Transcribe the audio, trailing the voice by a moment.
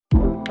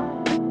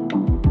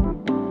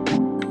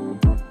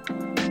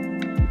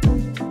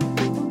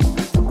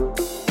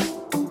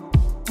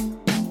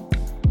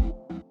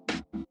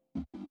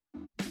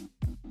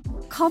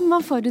Kan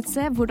man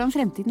forutse hvordan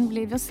fremtiden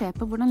blir ved å se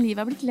på hvordan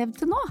livet blitt levd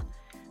til nå?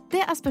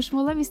 Det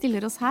spørsmålet vi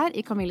stiller oss her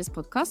i Camilles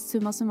podcast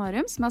Summa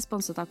Summarum, som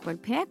sponset av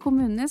KLP,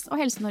 kommunenes og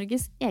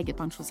Helse-Norges eget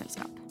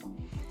pensjonsselskap.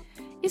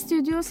 I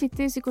studio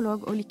sitter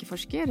psykolog og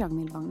lykkeforsker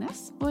Ragnhild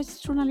Vagnes og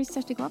journalist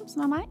Kjersti Kvam,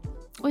 som meg.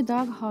 Og i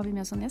dag har vi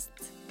med oss en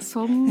gjest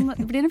som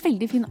blir en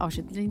veldig fin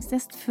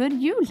avslutningsgjest før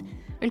jul.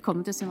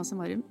 Velkommen til Summa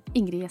Summarum,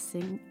 Ingrid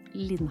Gjessing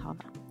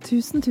Lindhave.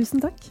 Tusen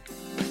takk.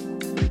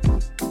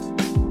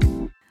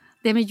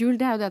 Det med jul,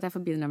 det jo det at jeg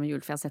forbinder deg med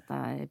jul, for jeg har sett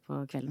deg på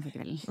Kvelden for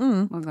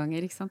kvelden mange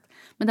ganger, ikke sant?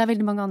 Men det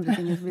veldig mange andre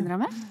ting jeg forbinder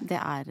deg med. Det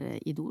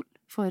Idol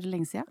for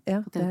lenge siden,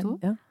 på TV 2.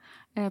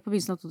 På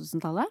begynnelsen av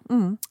 2000-tallet.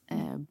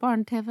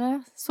 Barne-TV,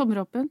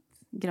 Sommeråpent,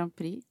 Grand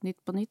Prix, Nytt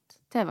på Nytt,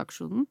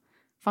 TV-aksjonen,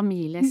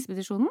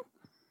 Familieekspedisjonen.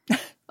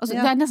 Altså,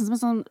 det nesten som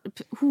en sånn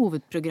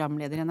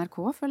hovedprogramleder i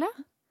NRK, føler jeg.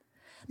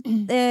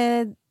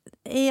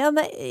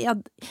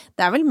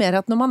 Det vel mer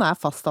at når man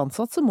fast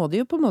ansatt, så må de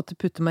jo på en måte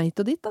putte meg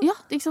hit og dit, da. Ja,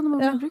 ikke sant, det må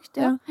bli brukt,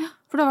 ja.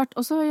 For du har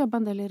også jobbet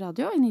en del i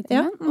radio, i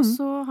Nitimen, og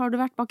så har du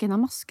vært bak en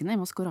av maskene i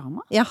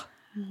Maskorama. Ja,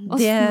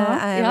 det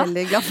jeg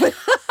veldig glad for.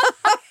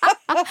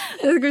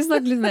 Det skal vi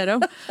snakke litt mer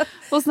om.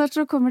 Og snart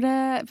så kommer det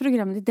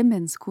programmet ditt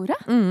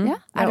Demenskoret. Ja,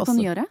 det på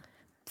nyåret?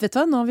 Vet du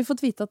hva, nå har vi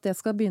fått vite at det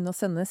skal begynne å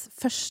sendes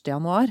 1.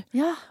 januar.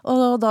 Ja.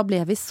 Og da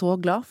ble vi så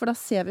glad, for da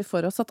ser vi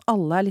for oss at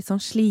alle litt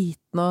sånn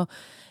slitne og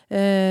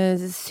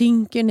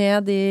synker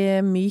ned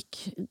i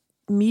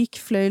myk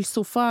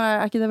fløyelssofa.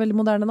 Ikke det veldig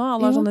moderne nå?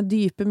 Alle har sånne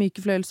dype,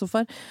 myke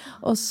fløyelssofaer.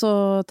 Og så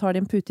tar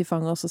de en pute i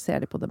fanget, og så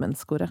ser de på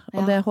Demenskoret.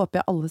 Og det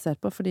håper jeg alle ser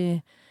på, fordi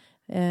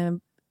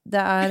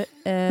det er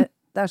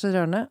så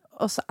rørende,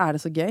 og så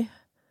det så gøy.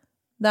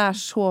 Det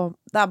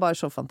bare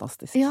så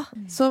fantastisk. Ja.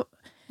 Så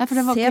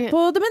se på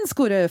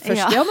Demenskoret 1.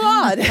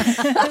 januar!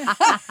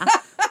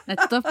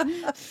 Nettopp.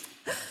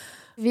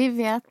 Vi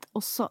vet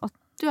også at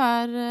du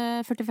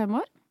 45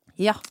 år.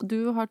 Ja.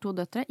 Du har 2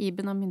 døtre,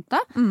 Iben og Mynta,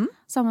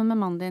 sammen med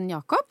mannen din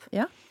Jakob.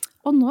 Ja.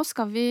 Og nå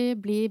skal vi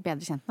bli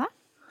bedre kjent med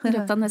deg i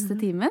løpet av neste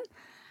timen.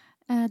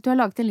 Du har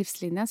laget en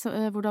livslinje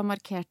hvor du har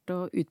markert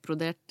og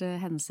utbrodert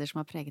hendelser som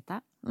har preget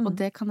deg. Og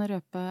det kan jeg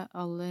røpe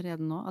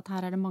allerede nå, at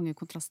her det mange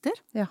kontraster.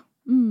 Ja.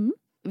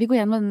 Vi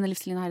går gjennom denne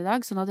livslinjen her i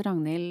dag, sånn at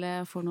Ragnhild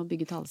får noe å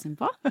bygge tale sin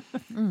på.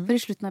 For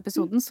i slutten av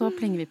episoden så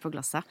plenger vi på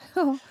glasset.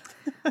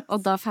 Og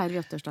da feirer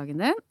vi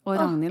 8-årsdagen din, og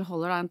Ragnhild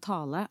holder da en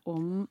tale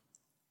om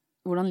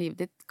hvordan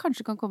livet ditt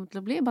kanskje kan komme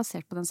til å bli,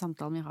 basert på den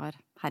samtalen vi har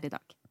her i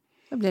dag.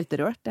 Jeg blir helt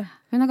rørt, det.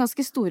 Hun har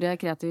ganske store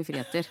kreative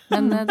friheter,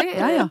 men det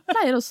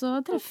pleier også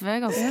å treffe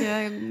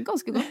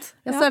ganske godt.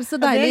 Ja, så så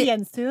deilig. Og det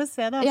gjenstår jo å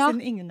se da, siden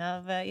ingen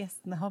av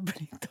gjestene har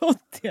blitt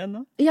 80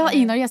 ennå. Ja,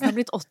 ingen av gjestene har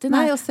blitt 80,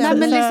 nei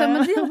men de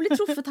har blitt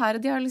truffet her,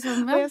 de har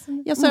liksom...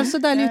 Ja, så det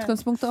så deilig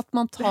utgangspunkt at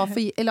man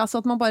eller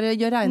altså at man bare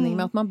gjør regning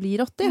med at man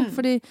blir 80,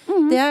 fordi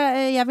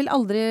jeg vil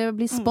aldri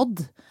bli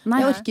spådd.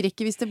 Jeg orker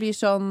ikke hvis det blir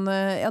sånn,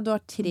 ja, du har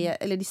 3,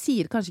 eller de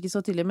sier kanskje ikke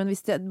så tydelig, men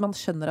hvis man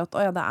skjønner at,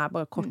 det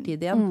bare kort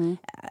tid igjen.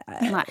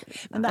 Nei,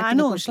 men det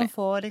noen som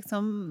får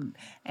liksom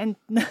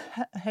enten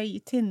høy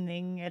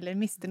tinning eller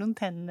mister noen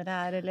tenner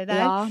her eller der.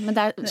 Ja, men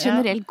det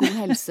generelt god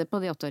helse på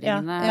de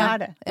 8-åringene. Ja,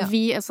 det det. Ja.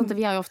 Vi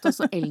jo ofte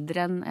også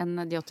eldre enn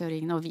de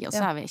 80-åringene, og vi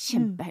også vi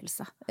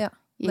kjempehelse. Ja.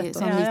 I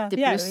sånn 90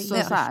 pluss,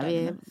 og så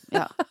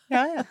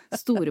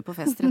vi store på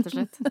fest, rett og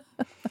slett.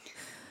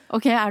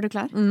 Ok, du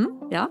klar?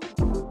 Ja.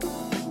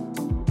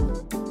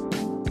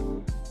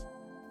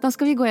 Da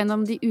skal vi gå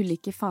gjennom de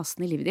ulike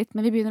fasene i livet ditt,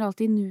 men vi begynner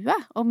alltid i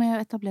nuet og med å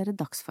etablere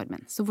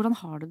dagsformen. Så hvordan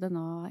har du det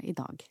nå i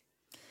dag?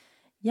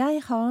 Jeg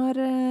har,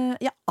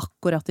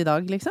 akkurat i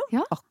dag, liksom.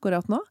 Ja.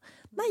 Akkurat nå.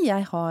 Nei,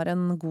 jeg har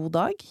en god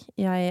dag.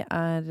 Jeg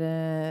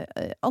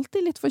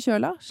alltid litt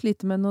forkjøla,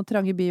 sliter med noen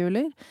trange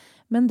bihjuler,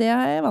 men det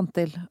jeg vant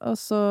til.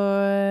 Og så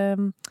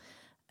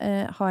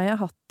har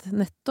jeg hatt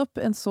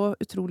nettopp en så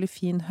utrolig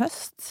fin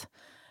høst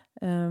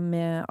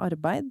med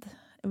arbeid.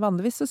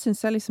 Vanligvis så synes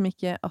jeg liksom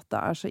ikke at det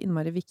så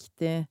innmari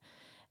viktig,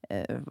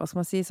 hva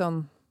skal man si, sånn,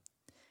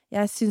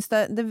 jeg synes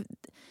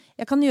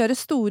jeg kan gjøre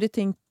store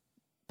ting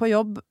på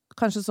jobb,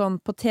 kanskje sånn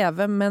på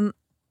TV, men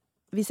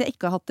hvis jeg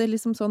ikke har hatt det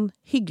liksom sånn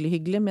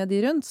hyggelig med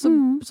de rundt,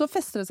 så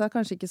fester det seg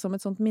kanskje ikke som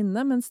et sånt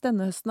minne, mens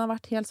denne høsten har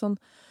vært helt sånn,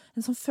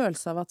 en sånn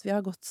følelse av at vi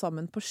har gått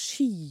sammen på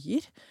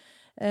skyer.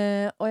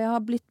 Og jeg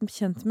har blitt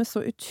kjent med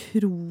så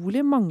utrolig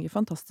mange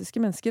fantastiske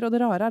mennesker, og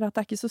det rare at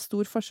det ikke så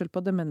stor forskjell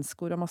på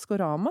Demenskoret og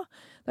Maskorama.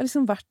 Det har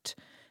liksom vært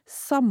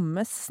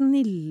samme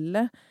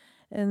snille,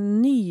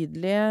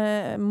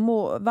 nydelige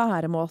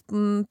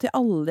væremåten til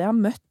alle jeg har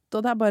møtt,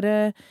 og det bare...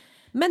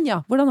 Men ja,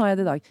 hvordan har jeg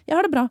det i dag? Jeg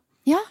har det bra.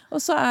 Ja. Og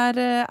så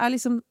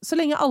liksom, så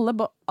lenge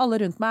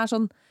alle rundt meg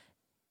sånn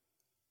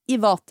i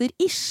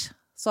vater-ish,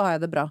 så har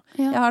jeg det bra.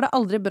 Ja. Jeg har det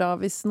aldri bra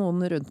hvis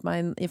noen rundt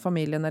meg i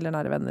familien eller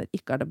nære venner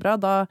ikke har det bra.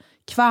 Da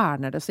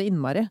kverner det så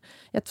innmari.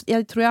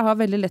 Jeg tror jeg har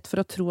veldig lett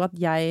for å tro at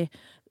jeg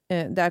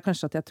det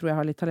kanskje at jeg tror jeg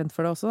har litt talent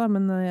for det også, da,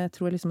 men jeg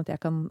tror liksom at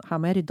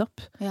her må jeg rydde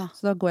opp. Ja.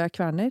 Så da går jeg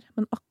kverner.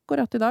 Men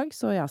akkurat i dag,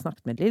 så jeg har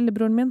snakket med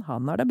lillebroren min,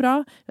 han har det bra.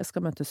 Jeg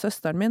skal møte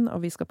søsteren min,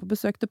 og vi skal på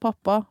besøk til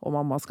pappa, og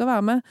mamma skal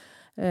være med.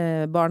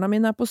 Barna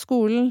mine på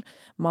skolen,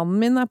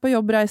 mannen min på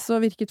jobbreise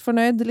og virket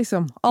fornøyd,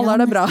 liksom. Alle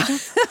har det bra.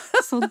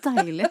 Så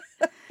deilig.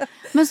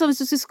 Men så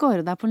hvis du skulle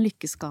score deg på en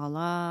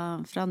lykkeskala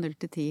fra 0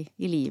 til 10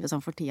 i livet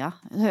sånn for tida,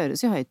 det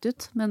høres jo høyt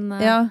ut, men...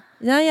 Ja,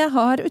 jeg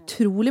har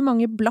utrolig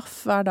mange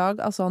blaff hver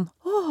dag av sånn,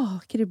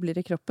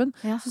 kribler i kroppen.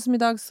 Ja. Så som i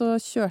dag så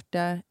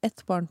kjørte jeg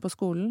ett barn på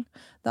skolen,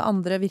 det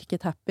andre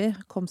virket happy,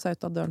 kom seg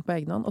ut av døren på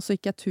egen hånd, og så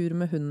gikk jeg tur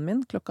med hunden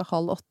min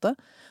 7:30,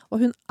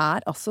 og hun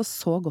altså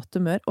så godt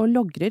humør og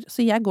logrer,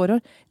 så jeg går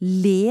og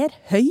ler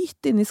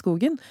høyt inne i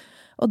skogen.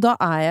 Og da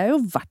jeg jo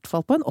i hvert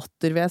fall på en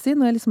 8, vil jeg si,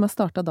 når jeg liksom har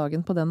startet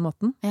dagen på den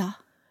måten. Ja,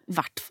 i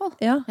hvert fall.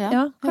 Ja,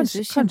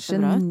 kanskje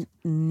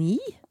 9.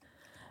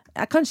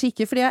 Ja, kanskje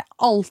ikke, fordi jeg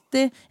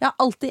har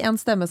alltid en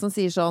stemme som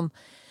sier sånn,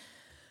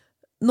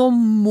 nå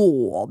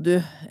må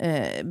du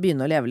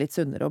begynne å leve litt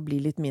sunnere og bli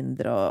litt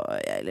mindre,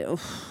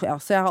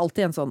 så jeg har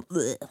alltid en sånn,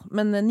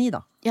 men 9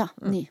 da. Ja,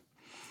 9.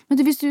 Men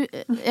du,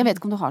 jeg vet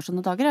ikke om du har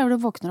sånne dager, hvor du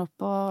våkner opp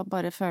og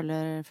bare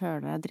føler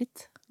deg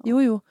dritt?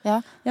 Jo.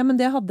 Ja, men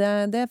det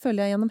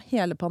føler jeg gjennom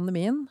hele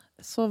pandemien.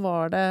 Så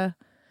var det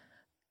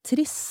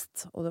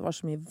trist, og det var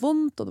så mye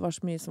vondt, og det var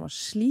så mye som var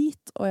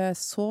slit, og jeg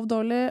sov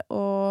dårlig,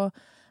 og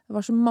det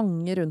var så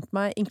mange rundt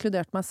meg,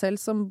 inkludert meg selv,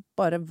 som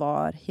bare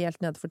var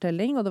helt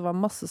nedfortelling, og det var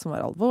masse som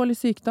var alvorlig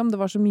sykdom, det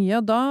var så mye,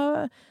 og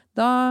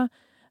da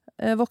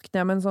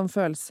våkner jeg med en sånn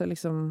følelse,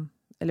 liksom,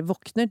 eller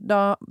våkner,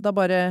 da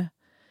bare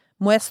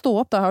må jeg stå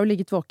opp, da har jeg jo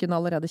ligget våken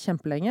allerede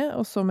kjempelenge,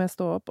 og så må jeg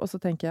stå opp, og så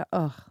tenker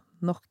jeg,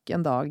 nok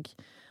en dag.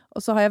 Og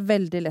så har jeg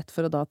veldig lett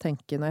for å da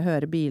tenke, når jeg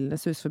hører bilene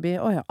sus forbi,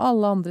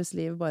 alle andres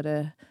liv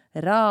bare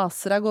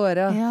raser av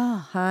gårde. Ja.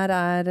 Her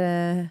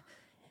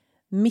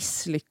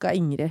mislykka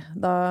Ingrid.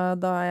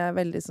 Da jeg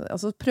veldig sånn,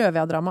 altså prøver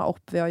jeg å dra meg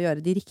opp ved å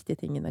gjøre de riktige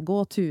tingene, gå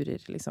turer,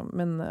 liksom,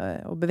 men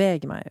å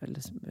bevege meg, eller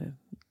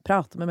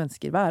prate med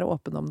mennesker, være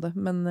åpen om det,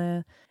 men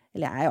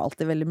eller jeg jo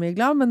alltid veldig mye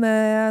glad, men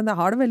jeg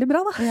har det veldig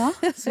bra da. Ja,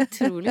 så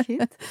utrolig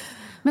fint.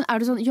 Men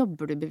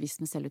jobber du bevisst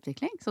med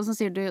selvutvikling? Sånn som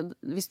sier du,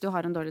 hvis du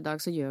har en dårlig dag,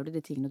 så gjør du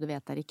de tingene du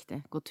vet er riktig.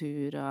 Gå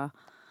tur og...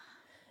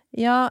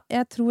 Ja,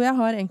 jeg tror jeg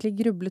har egentlig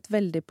grublet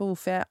veldig på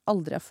hvorfor jeg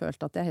aldri har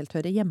følt at jeg helt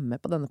hører hjemme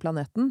på denne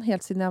planeten.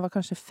 Helt siden jeg var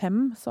kanskje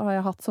 5, så har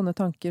jeg hatt sånne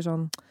tanker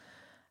sånn,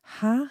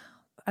 hæ?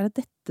 Er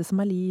det dette som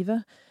er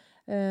livet?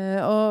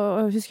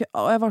 Og jeg husker,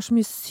 jeg var så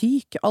mye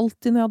syk,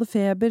 alltid når jeg hadde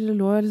feber,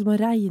 lå jeg liksom og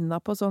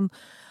regnet på sånn,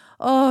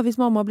 hvis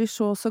mamma blir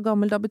så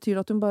gammel, da betyr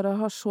det at hun bare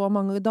har så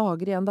mange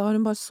dager igjen, da har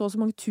hun bare så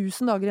mange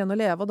 1000 dager igjen å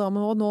leve,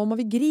 og nå må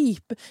vi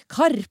gripe,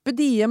 carpe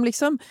diem,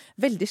 liksom.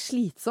 Veldig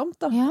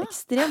slitsomt da, ja.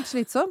 Ekstremt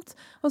slitsomt.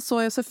 Og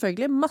så jo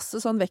selvfølgelig masse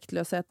sånn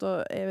vektløshet,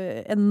 og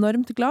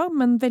enormt glad,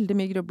 men veldig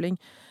mye grubling.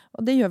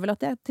 Og det gjør vel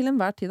at jeg til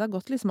enhver tid har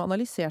gått liksom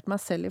analysert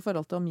meg selv i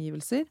forhold til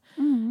omgivelser,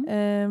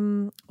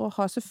 og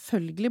har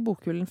selvfølgelig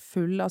bokhullen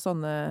full av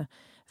sånne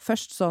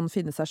først sånn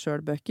finne seg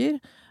selv bøker.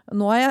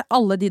 Nå har jeg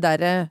alle de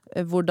der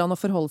hvordan å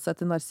forholde seg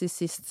til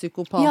narsissist,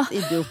 psykopat,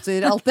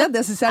 idioter, alt det.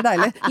 Det synes jeg er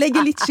deilig.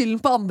 Legge litt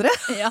skylden på andre.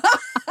 Ja.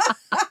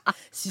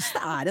 Synes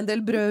det er en del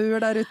brødhuer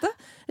der ute.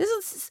 Jeg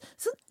synes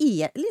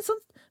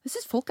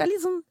folk er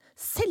litt sånn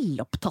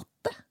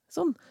selvopptatte.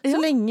 Sånn, så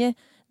lenge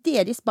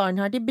deres barn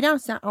har det bra,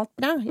 så er alt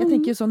bra. Jeg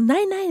tenker jo sånn,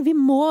 nei, vi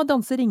må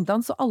danse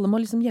ringdans, og alle må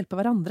liksom hjelpe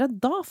hverandre.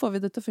 Da får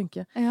vi det til å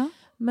funke. Ja.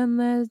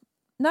 Men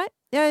nei,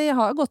 jeg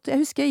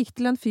husker jeg gikk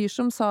til en fyr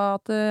som sa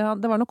at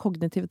det var noe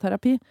kognitiv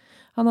terapi.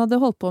 Han hadde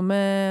holdt på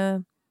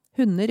med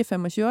hunder i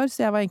 25 år,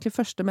 så jeg var egentlig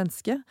første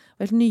menneske. Det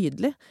var helt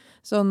nydelig.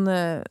 Sånn,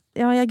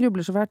 jeg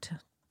grubler så fælt.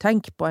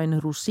 Tenk på en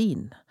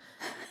rosin.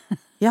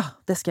 Ja,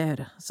 det skal jeg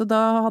gjøre. Så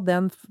da hadde jeg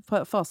en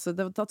fase,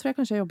 da tror jeg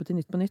kanskje jeg jobbet i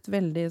Nytt på Nytt,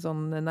 veldig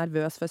sånn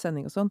nervøs før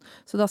sending og sånn.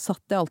 Så da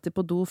satt jeg alltid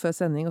på do før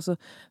sending, og så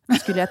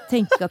skulle jeg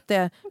tenke at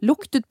jeg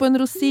luktet på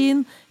en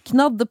rosin,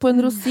 knadde på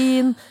en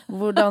rosin,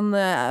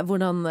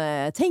 hvordan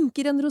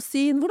tenker en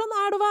rosin, hvordan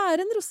er det å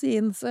være en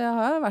rosin? Så jeg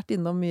har vært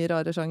innom mye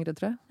rare sjangere,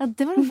 tror jeg. Ja,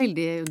 det var en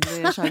veldig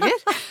sjanger.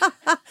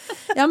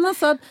 Ja, men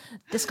han sa,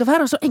 det skal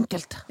være så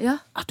enkelt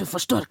at du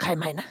forstår hva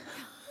jeg mener.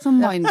 Som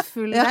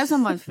mindful, det er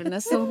sånn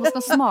mindfulness som man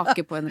skal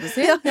smake på en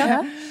rosin. Ja.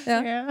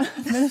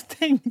 Men å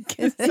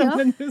tenke som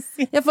en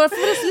rosin. Ja, for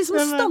å liksom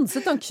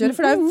stanse tankekjøret,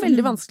 for det er jo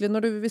veldig vanskelig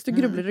hvis du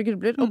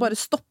grubler og bare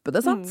stoppe det,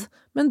 sant?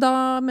 Men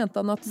da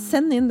mente han at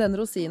send inn den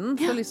rosinen,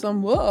 så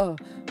liksom,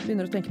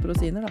 begynner du å tenke på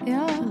rosiner da.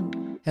 Ja.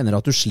 Hender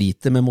det at du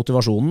sliter med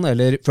motivasjonen,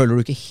 eller føler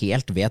du ikke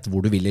helt vet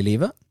hvor du vil i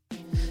livet?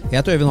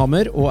 Jeg heter Øyvind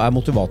Hammer og er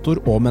motivator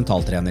og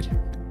mentaltrener.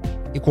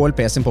 I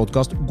KLP sin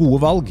podcast Gode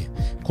valg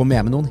kommer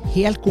jeg med noen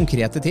helt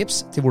konkrete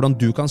tips til hvordan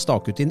du kan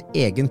stake ut din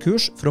egen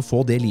kurs for å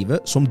få det livet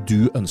som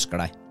du ønsker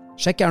deg.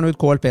 Sjekk gjerne ut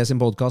KLP sin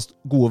podcast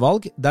Gode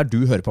valg, der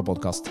du hører på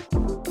podcast.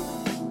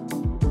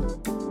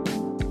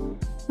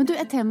 Men du,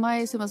 et tema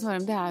i Summa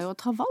Summarum, det er jo å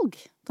ta valg.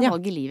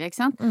 Valg i livet,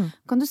 ikke sant?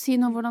 Kan du si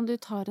noe om hvordan du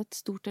tar et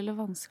stort eller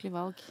vanskelig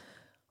valg?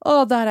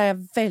 Der er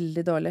jeg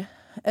veldig dårlig.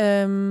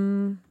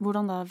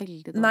 Hvordan da?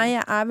 Veldig dårlig? Nei,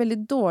 jeg er veldig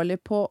dårlig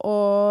på å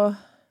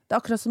Det er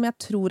akkurat som jeg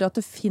tror at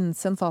det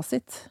finnes en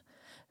fasit.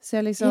 Så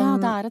jeg liksom Ja,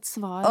 det er et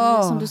svar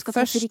som du skal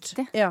treffe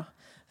riktig. Ja.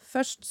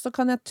 Først så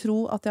kan jeg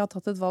tro at jeg har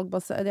tatt et valg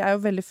Jeg er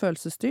jo veldig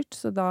følelsesstyrt,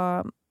 så da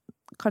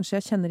kanskje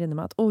jeg kjenner inni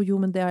meg at jo,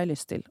 men det har jeg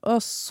lyst til.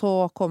 Og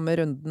så kommer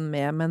runden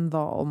med, men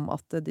hva om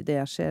at det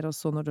skjer, og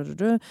så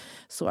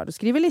så er det å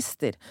skrive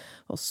lister.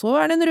 Og så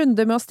er det en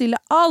runde med å stille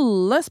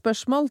alle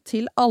spørsmål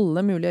til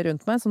alle mulige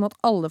rundt meg, sånn at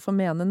alle får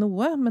mene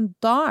noe, men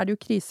da er det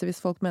jo krise hvis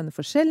folk mener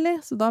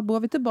forskjellig, så da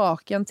går vi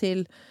tilbake igjen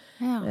til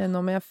nå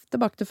må jeg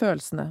tilbake til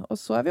følelsene. Og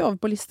så er vi over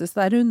på liste,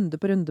 så det er runde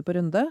på runde på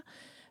runde.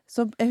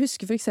 Så jeg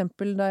husker for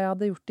eksempel da jeg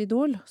hadde gjort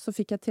Idol, så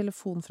fikk jeg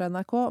telefon fra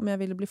NRK om jeg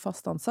ville bli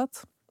fast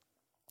ansatt.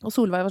 Og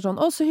Solveig var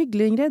sånn, så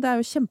hyggelig Ingrid, det er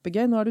jo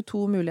kjempegøy, nå har du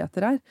 2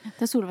 muligheter her.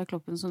 Det er Solveig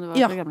Kloppen som du var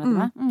programleder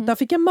med. Da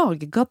fikk jeg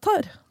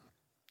magekatarr.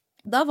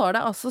 Da var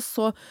det altså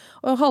så,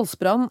 og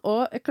halsbrann,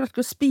 og jeg klarte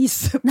ikke å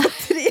spise på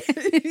 3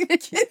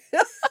 uker.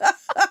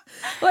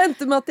 Og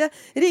endte med at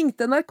jeg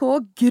ringte NRK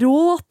og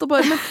gråt, og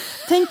bare, men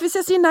tenk hvis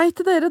jeg sier nei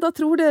til dere, da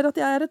tror dere at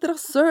jeg er et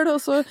rasshøl, og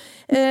så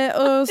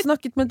og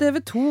snakket med TV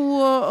 2,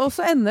 og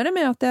så ender det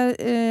med at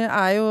jeg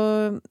er jo,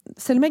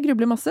 selv om jeg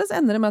grubler masse, så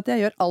ender det med at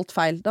jeg gjør alt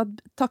feil. Da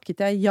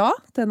takket jeg ja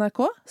til NRK,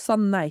 sa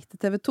nei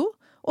til TV 2,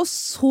 og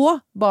så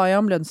ba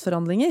jeg om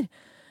lønnsforhandlinger.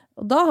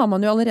 Og da har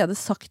man jo allerede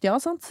sagt ja,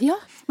 sant? Ja,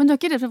 men du er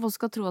ikke redd for at folk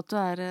skal tro at du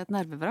er et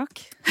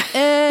nervevrak?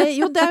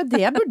 Jo, det er jo det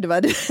jeg burde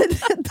være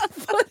redd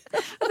for.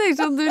 Jeg tenker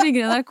sånn, du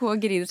ringer NRK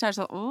og griner, så er det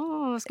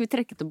sånn, skal vi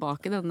trekke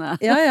tilbake denne?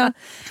 Ja.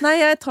 Nei,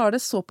 jeg tar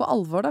det så på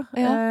alvor da.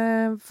 Ja.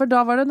 For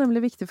da var det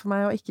nemlig viktig for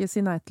meg å ikke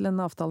si nei til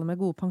en avtale med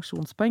gode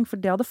pensjonspoeng, for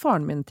det hadde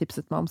faren min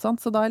tipset meg om,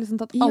 sant? Så da har jeg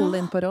liksom tatt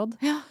alle inn på råd.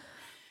 Ja.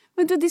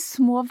 Men du, de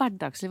små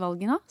hverdagslige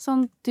valgene,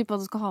 sånn type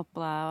hva du skal ha på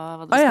deg,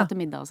 og hva du skal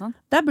til middag og sånn?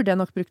 Der burde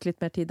jeg nok brukt litt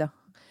mer tid, ja.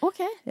 Ok.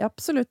 Ja,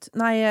 absolutt.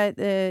 Nei,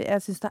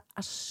 jeg synes det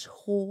er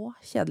så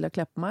kjedelig å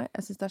kle på meg.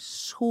 Jeg synes det er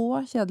så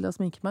kjedelig å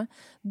sminke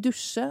meg.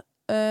 Dusje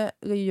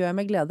gjør jeg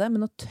med glede,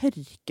 men å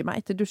tørke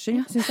meg etter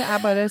dusjing synes jeg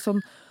er bare sånn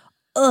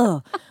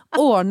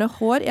ordne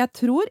hår. Jeg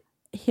tror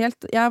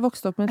jeg har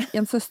vokst opp med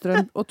en søster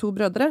og 2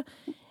 brødre.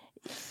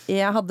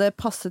 Jeg hadde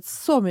passet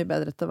så mye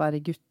bedre til å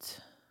være gutt.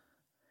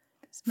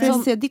 For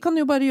jeg ser, de kan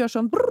jo bare gjøre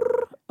sånn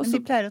men de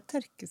pleier å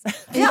tørke seg.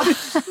 Ja,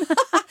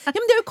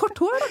 men de har jo kort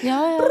hår da. Ja.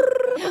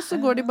 Og så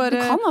går de bare...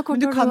 Du kan ha kort hår.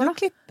 Du kan jo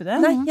klippe det.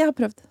 Nei, jeg har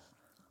prøvd.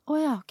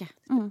 Ja, ok.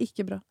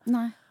 Ikke bra.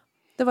 Nei.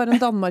 Det var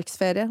en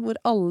Danmarksferie hvor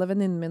alle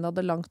venninnene mine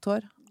hadde langt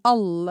hår.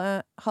 Alle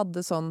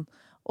hadde sånn,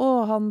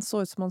 han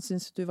så ut som han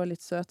syntes du var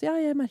litt søt. Ja,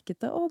 jeg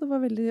merket det. Det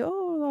var veldig,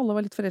 alle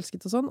var litt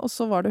forelsket og sånn. Og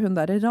så var det hun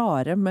der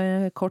rare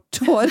med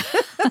kort hår.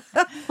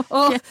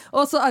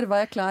 og så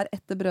arvet jeg klær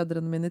etter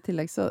brødrene mine i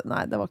tillegg, så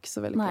nei, det var ikke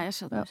så veldig godt. Nei, jeg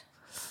skjønner. Ja.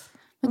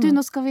 Men du,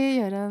 nå skal vi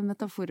gjøre en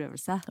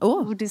metaforøvelse,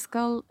 hvor du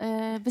skal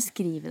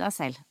beskrive deg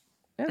selv.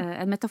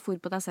 En metafor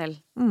på deg selv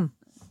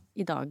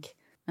i dag.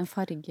 En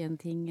farge, en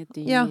ting, et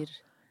dyr. Ja,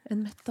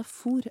 en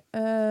metafor.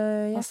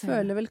 Jeg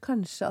føler vel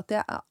kanskje at jeg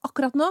er,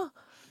 akkurat nå,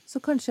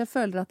 så kanskje jeg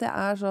føler at jeg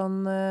er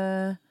sånn...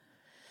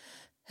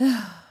 Jeg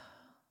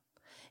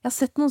har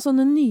sett noen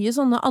sånne nye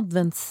sånne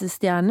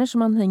adventsstjerner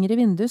som man henger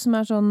i vinduet, som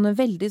er sånn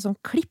veldig sånn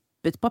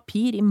klippet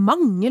papir i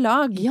mange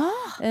lag. Ja,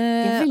 de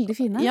er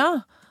veldig fine. Ja,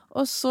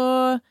 og så...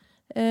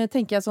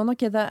 tenker jeg sånn,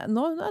 ok, da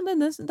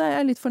er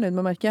jeg litt fornøyd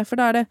med merket, for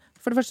da er det,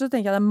 for det første så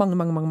tenker jeg det er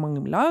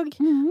mange lag,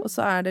 og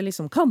så er det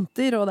liksom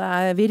kanter, og det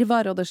er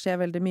virvar, og det skjer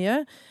veldig mye,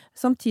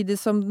 samtidig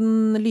som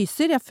den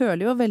lyser. Jeg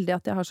føler jo veldig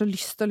at jeg har så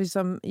lyst til å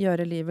liksom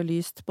gjøre livet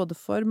lyst, både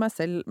for meg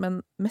selv,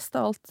 men mest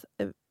av alt,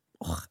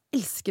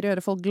 elsker å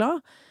gjøre folk glad.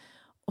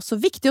 Og så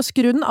viktig å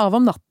skru den av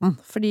om natten,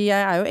 fordi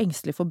jeg er jo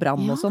engstelig for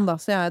brann og sånn da,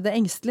 så det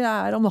engstelige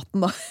er om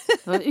natten da.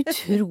 Det var et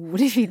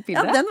utrolig fint bilde.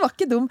 Ja, den var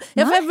ikke dum.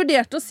 Jeg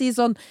vurderte å si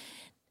sånn,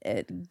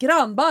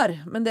 granbar,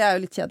 men det er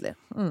jo litt kjedelig.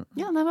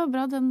 Ja, det var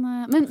bra.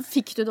 Men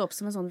fikk du det opp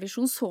som en sånn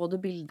visjon? Så du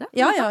bildet?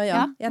 Ja.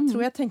 Jeg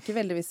tror jeg tenker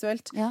veldig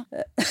visuelt. Ja.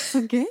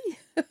 Så gøy.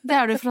 Det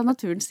er du fra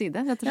naturens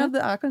side, rett og slett. Ja,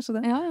 det er kanskje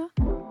det. Ja.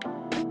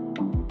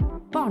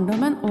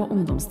 Barndommen og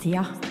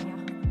ungdomstida.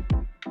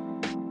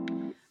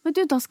 Men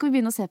du, da skal vi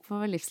begynne å se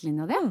på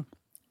livslinja di.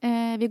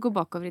 Vi går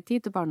bakover i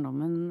tid til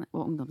barndommen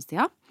og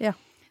ungdomstida. Ja.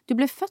 Du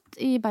ble født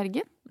i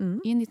Bergen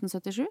i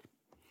 1977.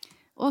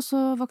 Og så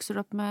vokser du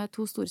opp med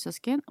 2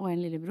 storesøsken og en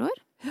lillebror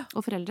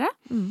og foreldre.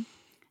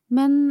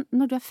 Men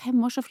når du er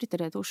 5 år så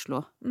flytter dere til Oslo.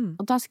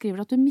 Og da skriver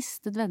du at du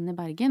mistet vennene i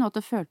Bergen, og at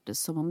det føltes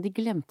som om de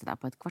glemte deg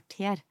på et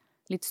kvarter.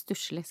 Litt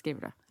stusslig,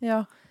 skriver du.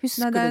 Ja.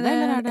 Husker du det,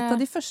 eller er det... Et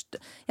av de første...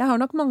 Jeg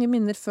har nok mange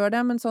minner før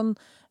det, men sånn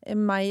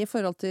meg i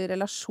forhold til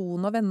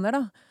relasjon og venner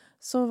da,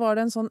 så var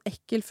det en sånn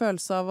ekkel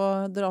følelse av å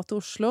dra til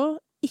Oslo,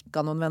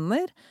 ikke ha noen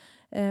venner.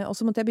 Og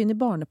så måtte jeg begynne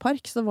i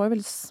barnepark, så det var jo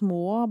veldig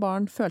små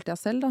barn, følte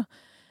jeg selv da.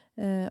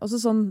 Og så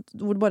sånn,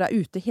 hvor du bare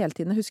er ute hele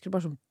tiden. Jeg husker det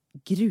bare sånn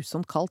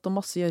grusomt kaldt og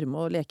masse gjørme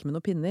og leke med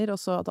noen pinner, og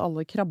så at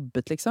alle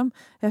krabbet liksom.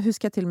 Jeg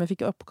husker jeg til og med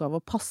fikk oppgave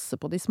å passe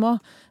på de små,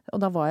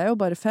 og da var jeg jo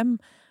bare 5.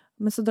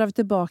 Men så drar vi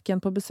tilbake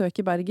igjen på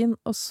besøk i Bergen,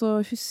 og så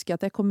husker jeg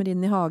at jeg kommer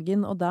inn i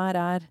hagen, og der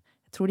jeg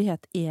tror de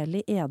het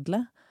Eli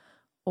Edle,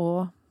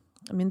 og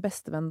min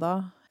bestevenn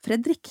da,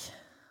 Fredrik.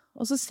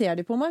 Og så ser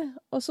de på meg,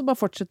 og så bare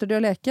fortsetter de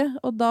å leke.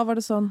 Og da var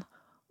det sånn,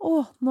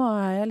 nå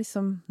er jeg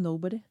liksom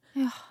nobody.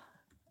 Ja.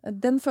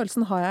 Den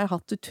følelsen har jeg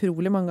hatt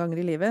utrolig mange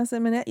ganger i livet,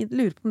 men jeg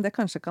lurer på om det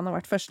kanskje kan ha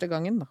vært første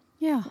gangen da.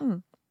 Ja.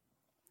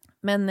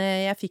 Men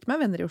jeg fikk meg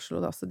venner i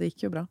Oslo da, så det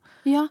gikk jo bra.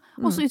 Ja,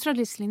 også ut fra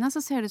livslinja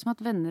så ser det ut som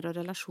at venner og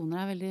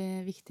relasjoner er veldig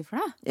viktig for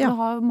deg. Ja. Du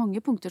har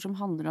mange punkter som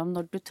handler om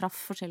når du traff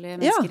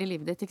forskjellige mennesker i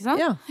livet ditt, ikke sant?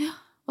 Ja.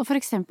 Og for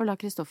eksempel da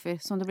Kristoffer,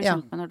 som du ble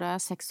kjent med når du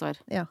er 6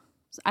 år. Ja.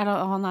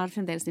 Han er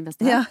fremdeles din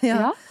beste venn?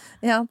 Ja,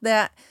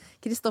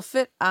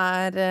 Kristoffer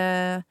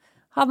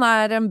han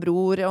er en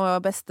bror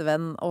og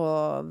bestevenn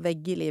og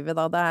vegg i livet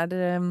da.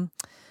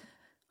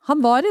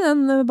 Han var i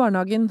den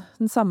barnehagen,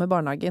 den samme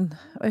barnehagen.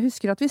 Og jeg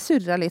husker at vi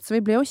surret litt, så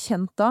vi ble jo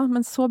kjent da,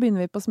 men så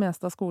begynner vi på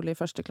Smestad skole i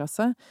 1.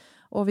 klasse,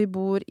 og vi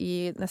bor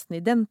i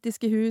nesten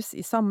identiske hus,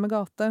 i samme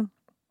gate.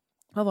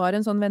 Han var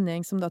en sånn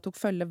vennegjeng som da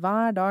tok følge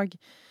hver dag.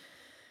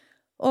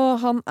 Og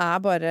han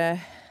er bare...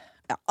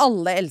 Ja,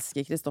 alle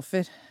elsker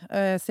Kristoffer,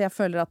 så jeg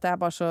føler at det er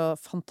bare så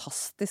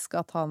fantastisk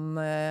at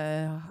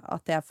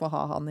jeg får ha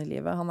han i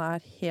livet. Han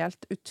er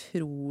helt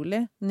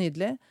utrolig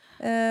nydelig,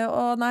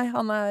 og nei,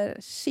 han er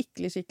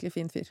skikkelig, skikkelig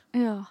fin fyr.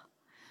 Ja.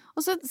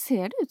 Og så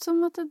ser det ut som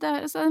at det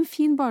er en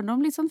fin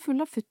barndom, litt sånn full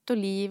av futt og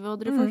liv,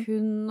 og dere får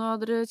hund,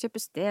 og dere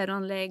kjøper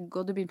stereoanlegg,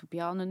 og du begynner på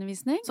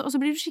pianoundervisning. Og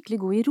så blir du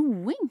skikkelig god i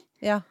roing.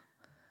 Ja,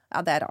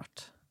 det er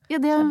rart. Ja,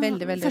 det er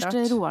veldig, veldig rart.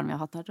 Første roeren vi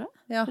har hatt her, tror jeg.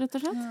 Ja. Rett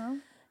og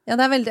slett. Ja,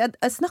 det er veldig...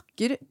 Jeg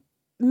snakker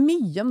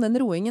mye om den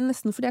roingen,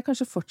 nesten fordi jeg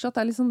kanskje fortsatt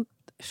er litt sånn...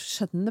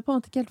 Skjønner på en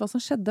måte ikke helt hva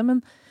som skjedde,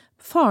 men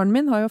faren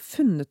min har jo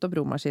funnet opp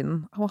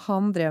romaskinen, og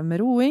han drev med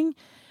roing.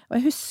 Og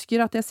jeg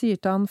husker at jeg sier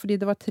til han, fordi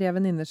det var 3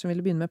 venninner som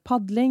ville begynne med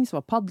paddling,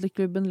 så var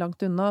paddleklubben langt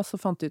unna, så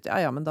fant de ut,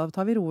 ja, men da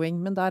tar vi roing.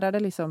 Men der er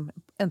det liksom,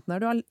 enten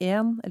er du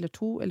 1, eller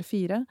 2, eller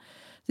 4.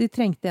 Så de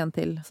trengte en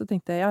til. Så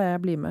tenkte jeg, ja,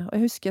 jeg blir med. Og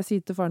jeg husker jeg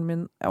sier til faren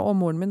min, og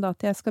moren min da,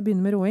 at jeg skal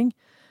begynne med roing.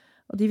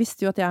 Og de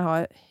visste jo at jeg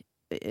har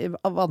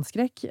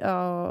vannskrekk,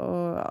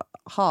 og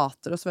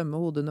hater å svømme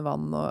hodet under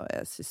vann, og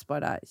jeg synes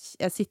bare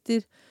jeg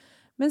sitter,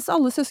 mens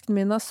alle søskene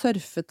mine har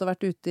surfet og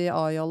vært ute i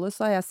A-jolle,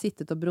 så har jeg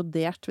sittet og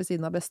brodert ved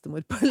siden av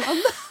bestemor på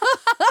land.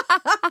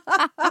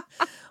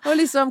 Og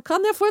liksom, kan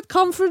jeg få et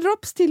camphor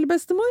drops til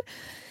bestemor?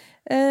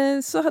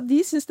 Så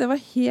de synes det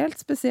var helt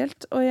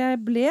spesielt, og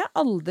jeg ble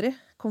aldri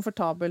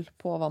komfortabel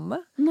på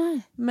vannet.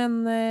 Nei.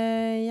 Men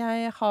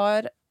jeg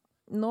har,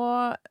 nå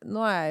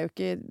har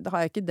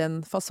jeg ikke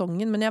den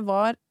fasongen, men jeg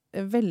var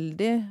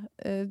veldig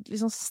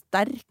liksom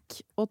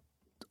sterk og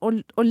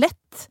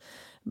lett,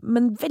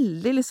 men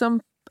veldig liksom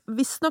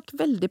visstnok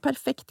veldig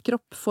perfekt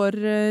kropp for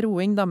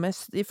roing da,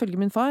 ifølge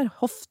min far,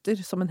 hofter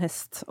som en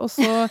hest. Og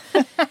så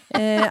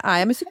er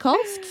jeg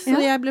musikalsk, så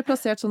jeg ble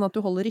plassert sånn at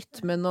du holder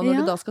rytmen, og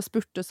når du da skal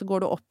spurte, så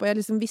går du opp, og jeg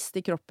liksom visste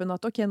i kroppen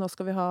at ok, nå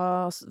skal vi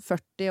ha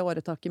 40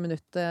 åretak i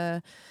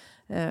minuttet.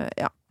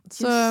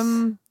 Så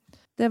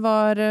det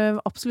var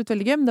absolutt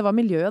veldig gøy, men det var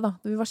miljøet da.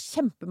 Vi var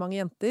kjempemange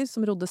jenter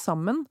som rodde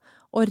sammen,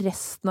 og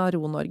resten av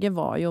Ro-Norge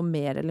var jo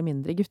mer eller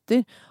mindre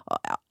gutter. Og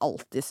jeg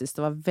alltid syntes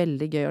det var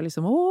veldig gøy å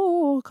liksom,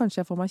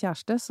 kanskje jeg får meg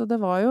kjæreste. Så det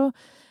var jo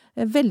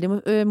veldig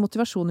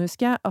motivasjon,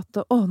 husker jeg, at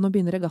nå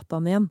begynner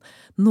regattaen igjen.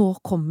 Nå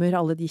kommer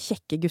alle de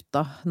kjekke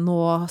gutta. Nå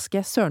skal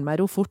jeg søren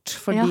meg ro fort,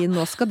 fordi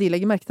nå skal de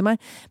legge merke til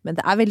meg. Men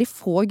det er veldig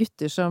få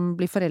gutter som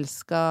blir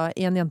forelsket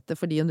i en jente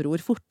fordi hun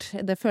ror fort.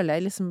 Det føler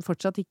jeg liksom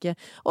fortsatt ikke.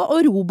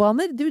 Og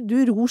robaner, du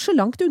ror så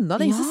langt unna,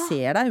 det er ingen som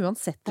ser deg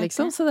uansett,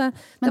 liksom. Så men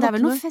det er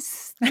vel noen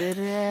fester,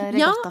 regattafester?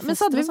 Ja, men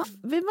så hadde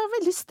vi var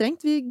veldig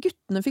strengt.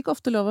 Guttene fikk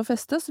ofte lov å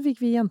feste, så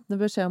fikk vi jentene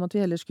beskjed om at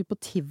vi heller skulle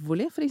på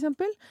tivoli, for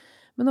eksempel.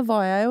 Men nå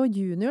var jeg jo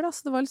junior da,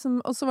 så det var liksom,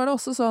 og så var det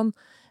også sånn,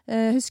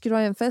 husker det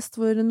var en fest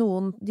hvor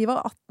de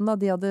var 18 da,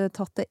 de hadde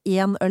tatt det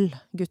 1 øl,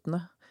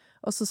 guttene.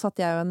 Og så satt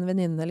jeg og en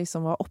venninne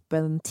liksom var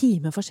oppe en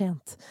time for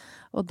sent.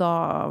 Og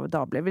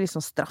da ble vi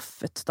liksom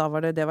straffet.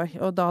 Og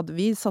da hadde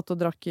vi satt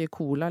og drakk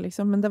cola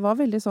liksom, men det var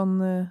veldig sånn,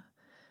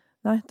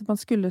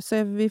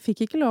 så vi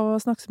fikk ikke lov å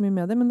snakke så mye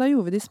med det, men da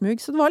gjorde vi det i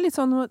smug. Så det var litt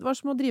sånn, det var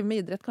som å drive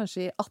med idrett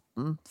kanskje i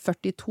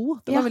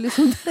 1842. Det var veldig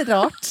sånn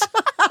rart.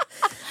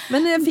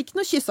 Men jeg fikk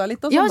noe kyssa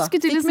litt og sånn da.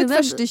 Fikk mitt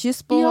første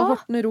kyss på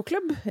Horten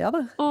Roklubb. Ja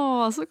da.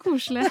 Så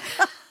koselig.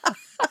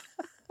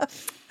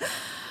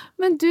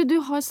 Men du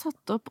har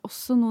satt opp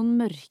også noen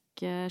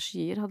mørke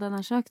skyer, hadde jeg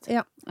nær sagt.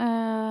 Ja.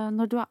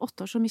 Når du er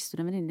 8 år, så mister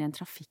du en venninne i en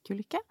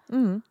trafikkulykke.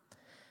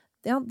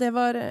 Ja, det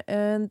var...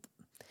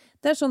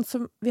 det er sånn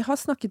som... Vi har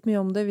snakket mye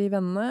om det, vi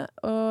vennene,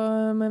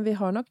 men vi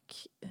har nok...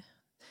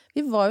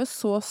 Vi var jo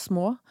så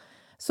små.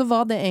 Så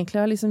hva det egentlig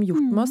har liksom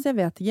gjort med oss, jeg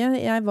vet ikke.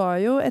 Jeg var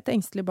jo et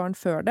engstelig barn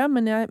før det,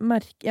 men jeg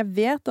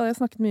vet, da jeg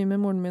snakket mye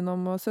med moren min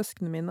om og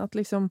søskene mine, at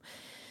liksom,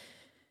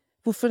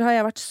 hvorfor har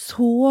jeg vært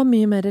så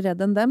mye mer redd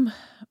enn dem?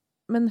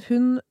 Men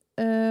hun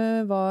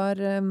var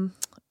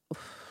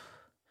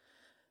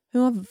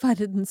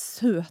verdens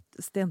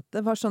søteste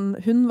jente.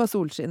 Hun var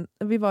solskinn.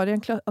 Vi var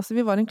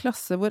en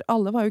klasse hvor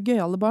alle var jo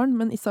gøyale barn,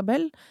 men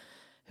Isabel,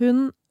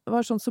 hun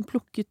var sånn som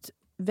plukket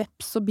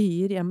veps og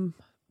bier hjem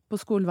på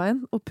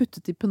skoleveien og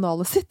puttet i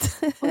pennalet sitt.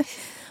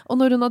 Og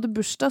når hun hadde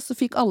bursdag, så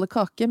fikk alle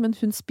kake, men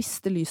hun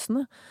spiste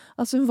lysene.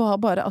 Altså, hun var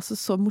bare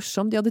så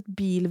morsom. De hadde et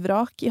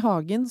bilvrak i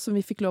hagen som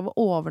vi fikk lov å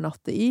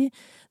overnatte i.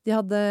 De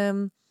hadde,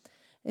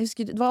 jeg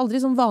husker, det var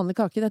aldri sånn vanlig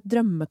kake, det er et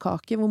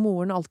drømmekake, hvor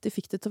moren alltid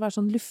fikk det til å være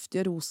sånn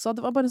luftig og rosa.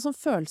 Det var bare en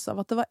sånn følelse av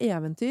at det var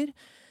eventyr.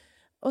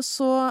 Og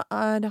så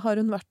har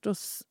hun vært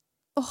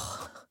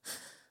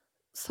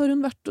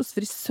hos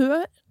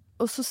frisør,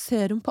 og så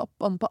ser hun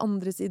pappaen på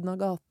andre siden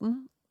av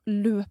gaten,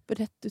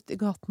 løper rett ut i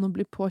gaten og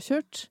blir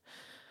påkjørt.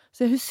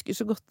 Så jeg husker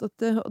så godt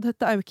at og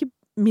dette jo ikke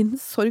min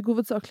sorg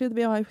hovedsakelig,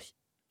 vi har jo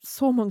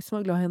så mange som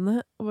var glad i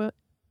henne, og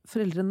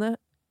foreldrene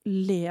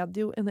led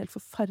jo en helt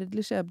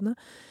forferdelig skjebne.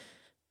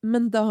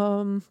 Men da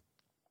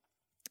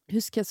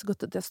husker jeg så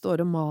godt at jeg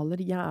står og maler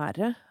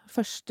gjerde.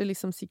 Første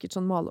liksom sikkert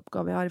sånn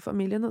maleoppgave jeg har i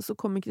familien, og så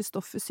kommer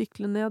Kristoffer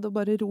syklende ned og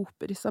bare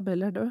roper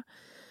Isabelle død.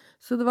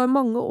 Så det var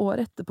mange år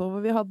etterpå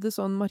hvor vi hadde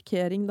sånn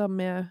markering da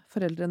med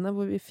foreldrene,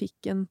 hvor vi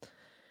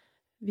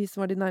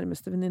som var de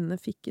nærmeste venninnene,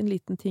 fikk en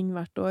liten ting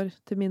hvert år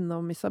til minne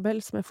om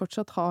Isabel, som jeg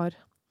fortsatt har.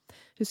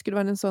 Husker det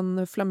var en sånn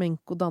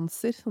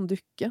flamenco-danser, sånn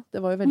dukke.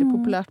 Det var jo veldig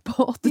populært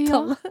på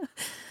 80-tallet.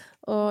 Ja.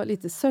 Og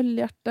lite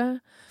sølvhjerte.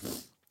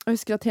 Jeg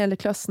husker at hele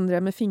klassen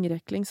drev med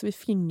fingerrekling, så vi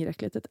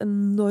fingerreklet et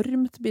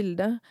enormt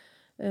bilde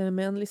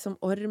med en liksom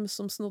orm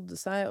som snodde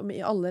seg, og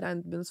i alle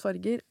regnbuens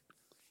farger.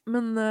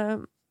 Men,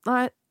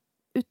 nei,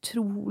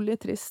 utrolig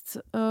trist.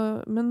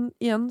 Men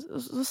igjen,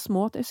 så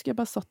små at jeg husker jeg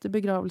bare satt i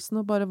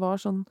begravelsen og bare var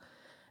sånn.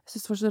 Jeg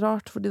synes det var så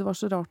rart, fordi det var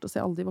så rart å se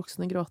alle de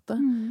voksne gråte.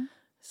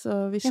 Så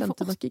vi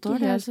skjønte nok ikke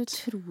helt. Det så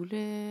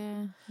utrolig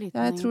liten.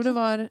 Ja, jeg tror det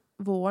var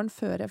våren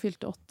før jeg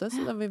fylte 8,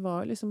 så da vi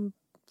var liksom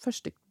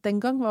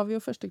den gang var vi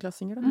jo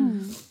førsteklassinger da.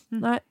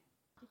 Nei.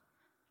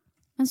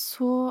 Men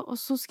og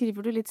så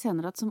skriver du litt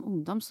senere at som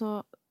ungdom så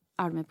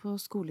du med på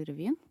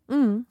skolerevyen.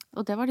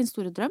 Og det var din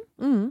store drøm.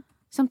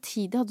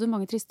 Samtidig hadde du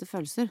mange triste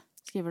følelser,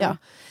 skriver du. Ja.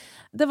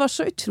 Det var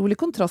så utrolig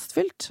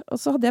kontrastfylt, og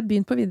så hadde jeg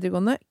begynt på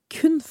videregående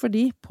kun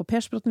fordi på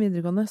Persbråten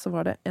videregående så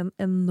var det en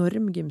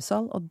enorm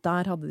gymsal, og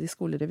der hadde de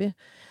skolerevy.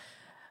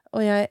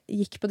 Og jeg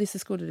gikk på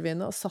disse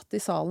skolerevyene og satt i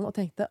salen og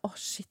tenkte,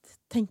 shit,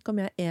 tenk om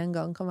jeg en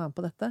gang kan være med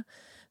på dette.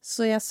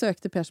 Så jeg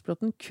søkte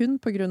Persbråten kun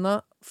på grunn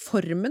av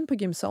formen på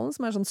gymsalen,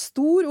 som sånn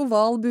stor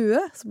oval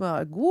bue, som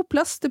har god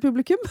plass til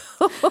publikum.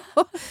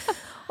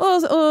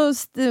 Og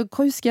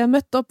husker jeg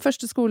møtte opp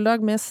første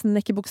skoledag med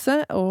snekkerbukse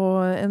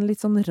og en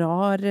litt sånn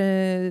rar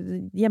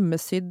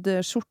hjemmesydd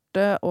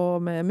skjorte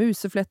og med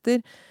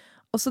musefletter.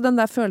 Og så den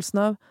der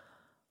følelsen av,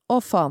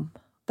 faen,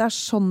 det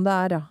sånn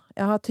det ja.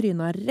 Jeg har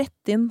trynet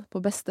rett inn på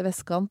beste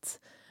vestkant.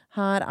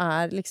 Her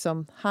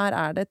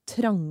det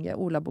trange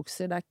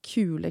olabukser, det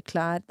kule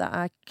klær,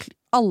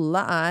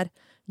 alle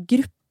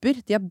grupper.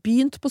 De har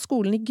begynt på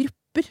skolen i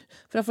grupper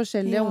fra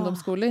forskjellige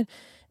ungdomsskoler.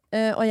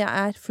 Og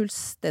jeg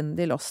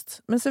fullstendig lost.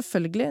 Men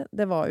selvfølgelig,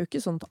 det var jo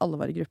ikke sånn at alle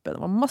var i gruppe.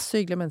 Det var masse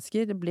hyggelige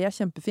mennesker, det ble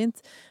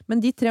kjempefint.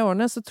 Men de 3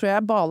 årene så tror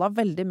jeg bala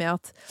veldig med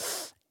at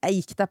jeg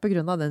gikk der på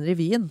grunn av den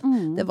revyen.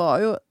 Det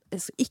var jo,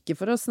 ikke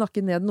for å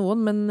snakke ned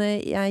noen, men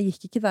jeg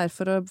gikk ikke der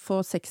for å få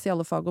 6 i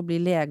alle fag og bli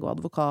lege og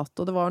advokat.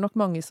 Og det var nok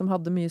mange som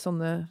hadde mye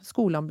sånne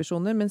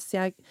skoleambisjoner, mens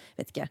jeg,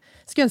 vet ikke,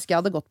 skulle ønske jeg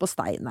hadde gått på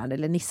Steineren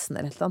eller Nissen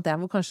eller et eller annet.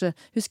 Jeg hvor kanskje,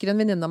 husker en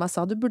venninne av meg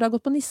sa, du burde ha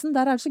gått på Nissen,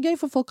 der det så gøy,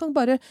 for folk kan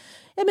bare,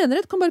 jeg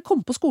mener det, kan bare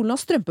komme på skolen og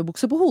ha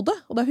strømpebukse på hodet.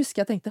 Og da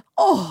husker jeg tenkte,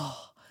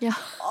 ja.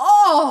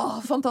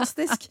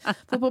 Fantastisk!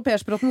 For på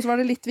Persbråten så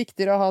var det litt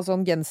viktigere å ha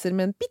sånn genser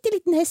med en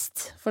bitteliten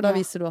hest, for da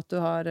viser du at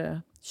du har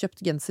kjøpt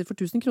genser for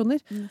 1000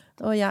 kroner.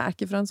 Og jeg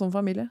ikke fra en sånn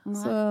familie,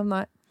 så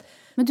nei.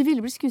 Men du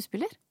ville bli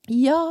skuespiller?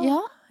 Ja.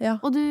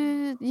 Og du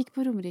gikk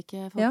på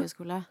Romerike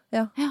folkehøgskole?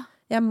 Ja.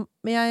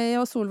 Jeg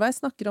og Solveig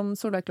snakker om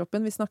Solveig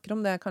Kloppen, vi snakker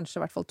om det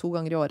kanskje i hvert fall 2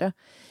 ganger i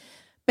året.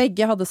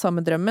 Begge hadde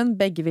samme drømmen,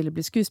 begge ville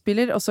bli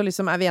skuespiller, og så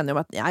liksom vi enige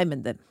om at nei,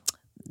 men det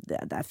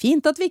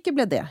fint at vi ikke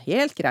ble det,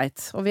 helt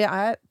greit. Og vi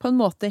på en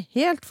måte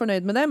helt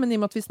fornøyd med det, men i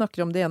og med at vi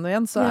snakker om det igjen og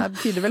igjen, så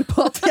tyder vel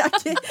på at vi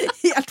ikke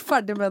helt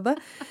ferdig med det.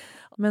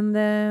 Men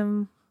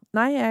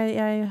nei,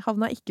 jeg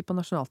havna ikke på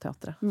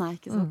Nationaltheatret. Nei,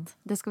 ikke sant.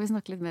 Det skal vi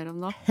snakke litt mer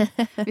om nå.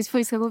 Vi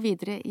skal gå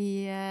videre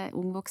i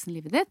ung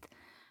voksenlivet ditt.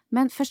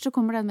 Men først så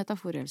kommer den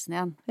metaforøvelsen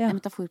igjen. En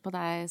metafor på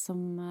deg som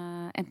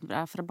enten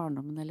fra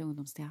barndommen eller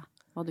ungdomstida.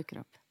 Hva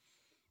dukker opp?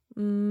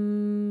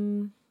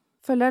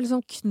 Føler jeg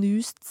sånn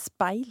knust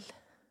speil.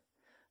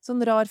 Sånn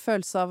rar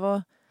følelse av å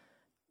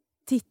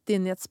titte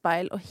inn i et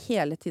speil og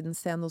hele tiden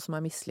se noe som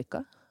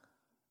mislykket.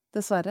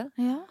 Dessverre.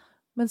 Ja.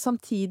 Men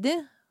samtidig,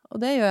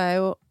 og det gjør jeg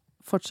jo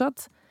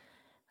fortsatt,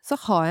 så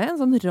har jeg en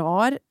sånn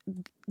rar,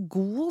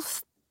 god,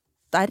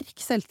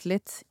 sterk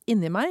selvtillit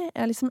inni meg.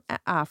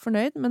 Jeg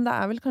fornøyd, men det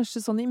vel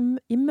kanskje sånn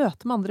i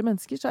møte med andre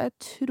mennesker, så jeg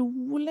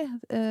utrolig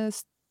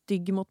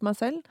stygg mot meg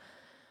selv.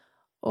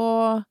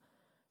 Og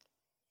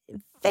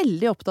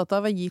veldig opptatt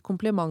av å gi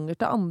komplimenter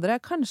til andre.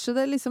 Kanskje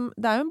det det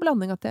jo en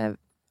blanding at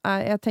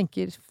jeg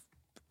tenker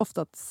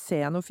ofte at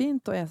ser jeg noe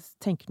fint, og jeg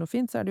tenker noe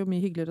fint, så det jo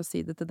mye hyggeligere å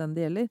si det til den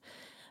det gjelder.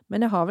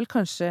 Men jeg har vel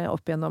kanskje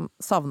opp igjennom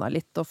savnet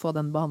litt å få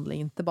den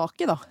behandlingen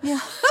tilbake, da. Ja.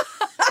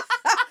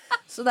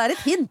 Så det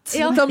et hint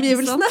til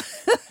omgivelsene.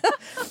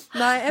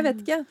 Nei, jeg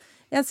vet ikke.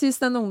 Jeg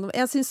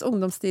syns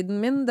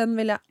ungdomstiden min, den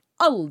vil jeg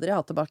aldri ha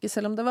tilbake.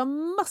 Selv om det var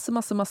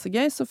masse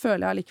gøy, så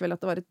føler jeg likevel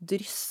at det var et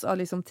dryss av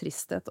liksom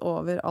tristhet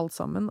over alt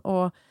sammen.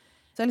 Og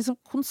så jeg liksom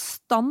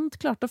konstant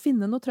klarte å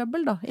finne noe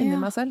trøbbel da, inni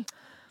meg selv.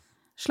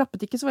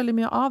 Slappet ikke så veldig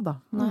mye av da.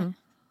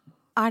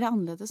 Er det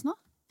annerledes nå?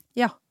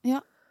 Ja,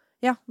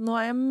 nå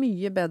er jeg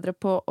mye bedre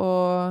på å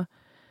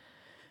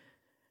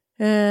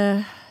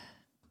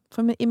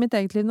for i mitt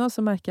eget liv nå så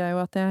merker jeg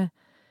jo at jeg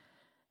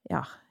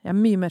er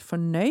mye mer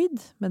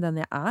fornøyd med den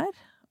jeg er.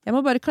 Jeg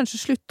må bare kanskje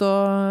slutte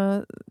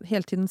å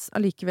hele tiden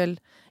allikevel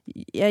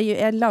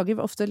jeg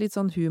lager ofte litt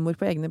sånn humor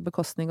på egne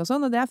bekostning og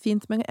sånn, og det er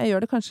fint, men jeg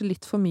gjør det kanskje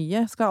litt for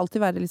mye. Skal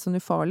alltid være litt sånn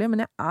ufarlig,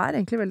 men jeg er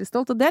egentlig veldig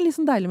stolt, og det er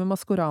liksom deilig med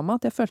Maskorama,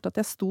 at jeg følte at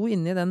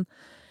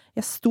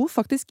jeg sto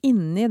faktisk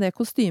inne i det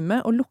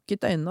kostymet og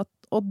lukket øynene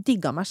og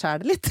digga meg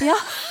selv litt. Ja.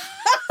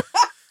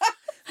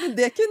 Men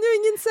det kunne jo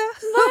ingen se.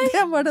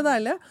 Det var det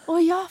deilige.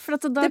 For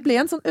at det ble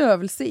en sånn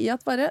øvelse i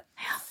at bare,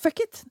 fuck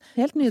it.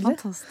 Helt nydelig.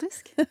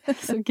 Fantastisk.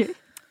 Så gøy.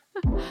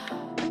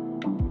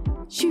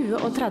 20-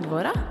 og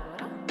 30-åra.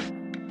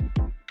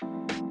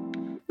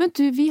 Men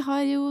du, vi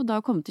har jo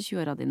da kommet til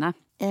 20-åra dine.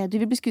 Du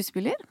vil bli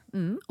skuespiller,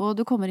 og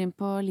du kommer inn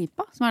på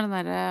LIPA, som er den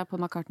der på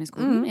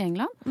McCartney-skolen i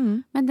England.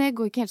 Men det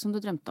går ikke helt som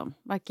du drømte om.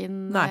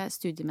 Hverken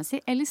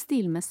studiemessig eller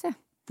stilmessig.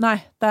 Nei,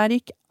 der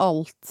gikk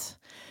alt.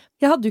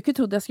 Jeg hadde jo ikke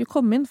trodd jeg skulle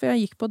komme inn, for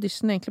jeg gikk på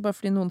audition egentlig bare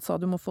fordi noen sa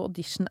du må få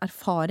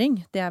audition-erfaring.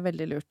 Det er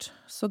veldig lurt.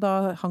 Så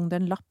da hang det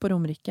en lapp på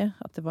Romerike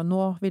at det var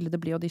nå ville det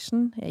bli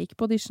audition. Jeg gikk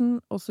på audition,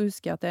 og så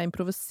husker jeg at jeg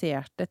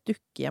improviserte et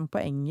dukkehjem på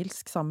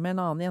engelsk sammen med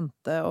en annen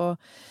jente, og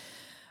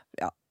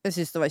jeg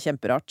synes det var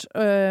kjemperart.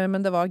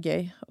 Men det var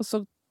gøy. Og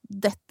så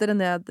detter det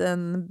ned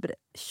en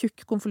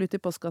tjukk konvolutt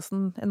i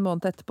postkassen en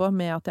måned etterpå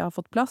med at jeg har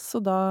fått plass,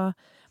 og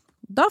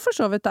da for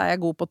så vidt er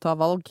jeg god på å ta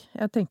valg.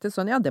 Jeg tenkte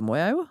sånn, det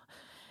må jeg jo.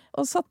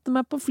 Og satte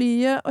meg på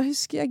flyet, og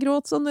husker jeg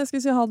gråt sånn når jeg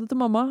skulle si ha det til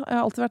mamma. Jeg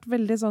har alltid vært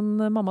veldig sånn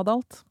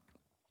mammadalt.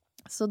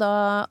 Så da,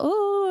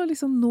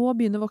 liksom nå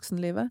begynner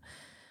voksenlivet.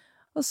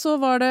 Og så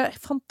var det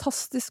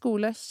fantastisk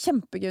skole,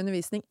 kjempegøy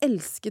undervisning,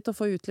 elsket å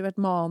få utlevert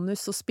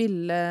manus og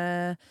spille.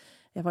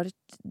 Jeg var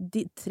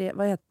de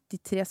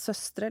tre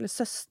søstre, eller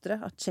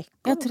søstre av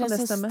Tsjekko. Ja, 3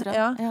 søstre.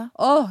 Ja.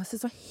 Jeg synes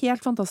det var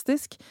helt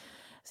fantastisk.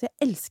 Så jeg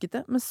elsket det,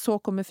 men så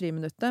kommer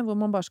friminuttet, hvor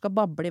man bare skal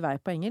bable i vei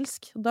på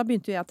engelsk. Og da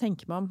begynte jeg å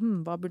tenke meg om,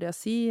 hva burde jeg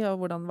si, og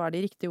hvordan var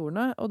de riktige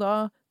ordene? Og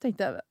da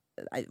tenkte jeg,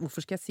 nei,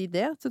 hvorfor skal jeg si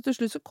det? Så til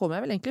slutt så kom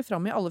jeg vel egentlig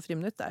fram i alle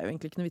friminutt. Det er jo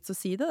egentlig ikke noe vits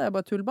å si det, det er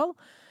bare tullball.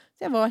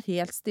 Så jeg var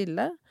helt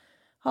stille,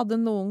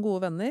 hadde noen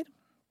gode venner.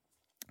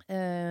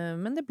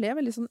 Men det ble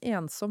veldig sånn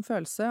ensom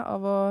følelse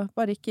av å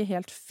bare ikke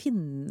helt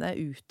finne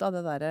ut av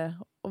det der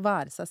å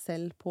være seg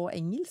selv på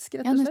engelsk,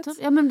 rett og slett.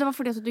 Ja, men det var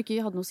fordi at du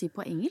ikke hadde noe å si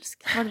på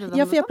engelsk? Var det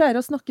det for jeg pleier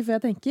å snakke før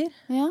jeg tenker.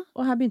 Ja.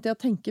 Og her begynte jeg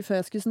å tenke før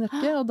jeg skulle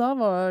snakke, og da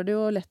var det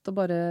jo lett å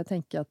bare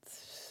tenke at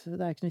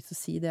det er ikke noe vits å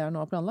si det jeg nå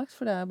har planlagt,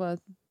 for det er bare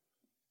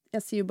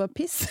jeg sier jo bare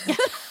piss.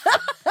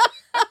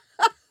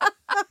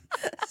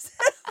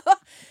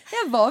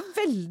 Jeg var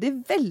veldig,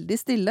 veldig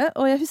stille,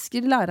 og jeg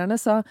husker lærerne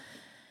sa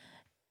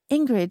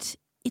Ingrid,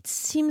 it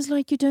seems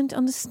like you don't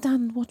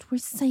understand what we're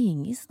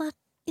saying. Is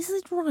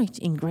it right,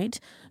 Ingrid?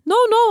 No,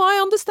 I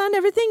understand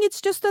everything.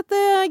 It's just that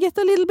I get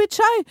a little bit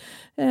shy.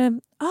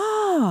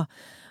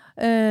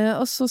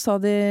 Og så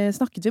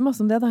snakket vi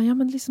masse om det da. Ja,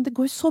 men liksom, det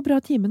går jo så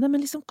bra i timene,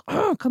 men liksom,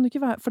 kan du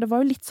ikke være... For det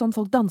var jo litt sånn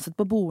folk danset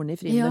på bordene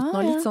i friminuttene,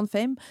 og litt sånn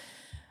fame.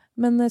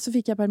 Men så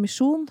fikk jeg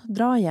permisjon,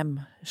 dra hjem,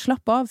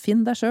 slapp av,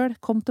 finn deg selv,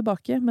 kom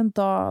tilbake, men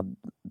da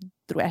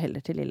dro jeg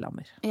heller til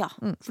Lillehammer. Ja,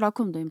 for da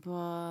kom du inn på...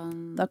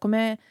 Da kom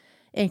jeg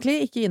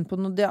egentlig ikke inn på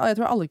noe... Jeg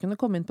tror alle kunne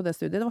komme inn på det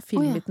studiet. Det var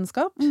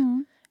filmvitenskap.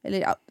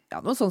 Eller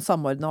noe sånn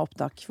samordnet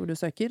opptak hvor du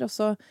søker. Og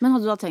så... Men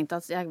hadde du da tenkt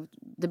at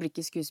det blir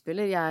ikke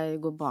skuespiller,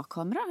 jeg går bak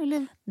kamera,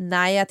 eller?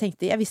 Nei,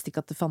 jeg visste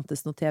ikke at det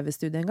fantes noe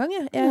TV-studie engang.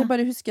 Jeg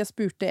bare husker jeg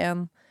spurte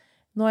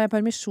nå har jeg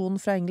permisjon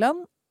fra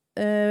England.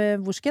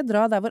 Hvor skal jeg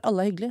dra der hvor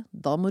alle er hyggelige?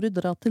 Da må du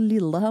dra til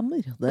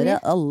Lillehammer. Der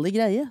er alle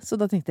greie. Så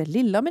da tenkte jeg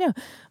Lillehammer, ja.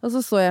 Og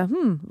så jeg,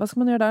 hva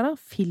skal man gjøre der da?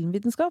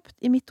 Filmvitenskap.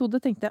 I mitt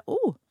hode tenkte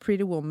jeg,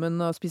 Pretty Woman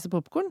og spise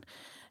popcorn.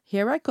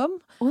 Here I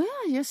come.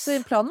 Yes. Så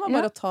planen var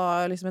bare å ta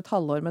liksom, et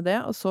halvår med det,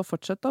 og så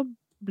fortsette å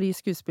bli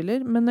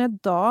skuespiller. Men når jeg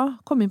da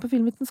kom inn på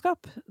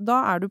filmvitenskap,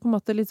 da er du på en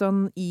måte litt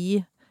sånn i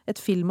et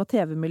film- og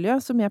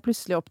TV-miljø som jeg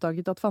plutselig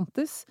oppdaget at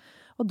fantes.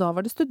 Og da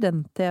var det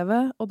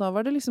student-TV, og da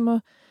var det liksom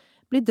å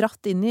bli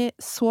dratt inn i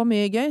så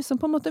mye gøy, som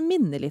på en måte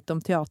minner litt om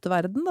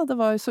teaterverden. Da. Det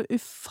var jo så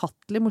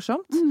ufattelig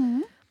morsomt.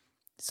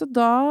 Så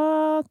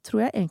da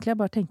tror jeg egentlig jeg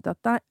bare tenkte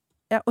at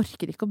jeg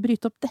orker ikke å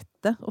bryte opp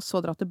dette, og så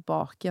dra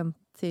tilbake igjen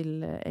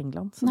til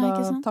England. Så da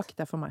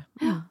takket jeg for meg.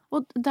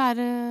 Og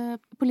der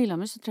på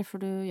Lillehammer så treffer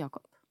du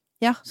Jakob.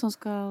 Ja. Som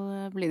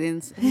skal bli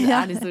din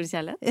store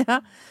kjærlighet.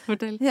 Ja.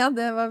 Fortell. Ja,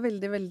 det var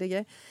veldig, veldig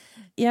gøy.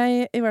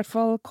 Jeg i hvert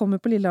fall kommer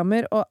på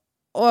Lillehammer, og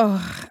jeg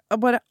har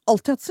bare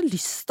alltid hatt så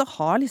lyst til å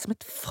ha liksom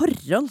et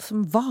forhold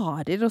som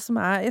varer, og som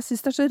jeg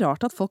synes det er så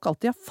rart at folk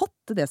alltid har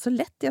fått det så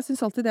lett. Jeg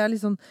synes alltid det er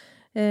liksom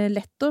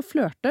lett å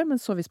flørte, men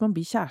så hvis man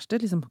blir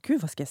kjærester, liksom, gud,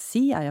 hva skal jeg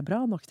si? Er jeg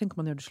bra nok? Tenker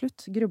man gjør det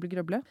slutt?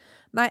 Gruble.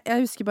 Nei,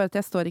 jeg husker bare at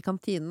jeg står i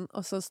kantinen,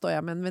 og så står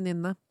jeg med en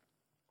venninne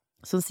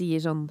som sier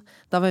sånn,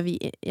 jeg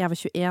var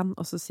 21,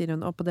 og så sier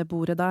hun, på det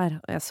bordet der,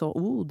 og jeg så,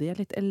 de er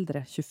litt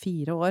eldre,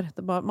 24 år.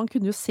 Man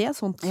kunne jo se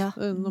sånt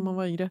når man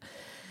var yngre.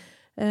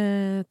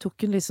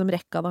 Tok hun liksom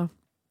rekka da.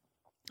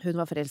 Hun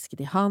var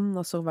forelsket i han,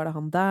 og så var det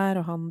han der,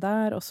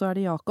 og så er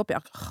det Jakob.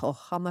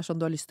 Han er sånn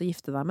du har lyst til å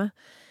gifte deg med.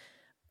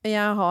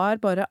 Jeg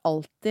har bare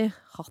alltid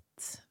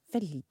hatt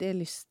veldig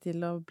lyst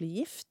til å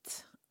bli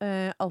gift.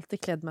 Alltid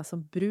kledd meg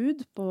som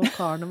brud på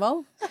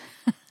karneval.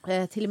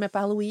 Til og med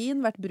på Halloween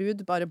vært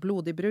brud, bare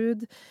blodig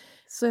brud.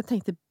 Så jeg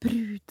tenkte,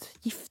 brud,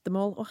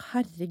 giftermål,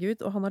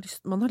 herregud, og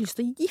man har lyst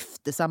til å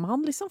gifte seg med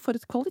han, liksom, for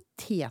et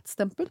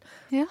kvalitetsstempel.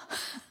 Ja,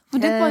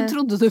 for det bare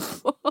trodde du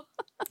på.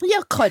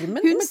 Ja,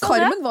 Carmen. Men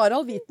Carmen var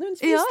allvitende. Hun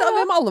spiste av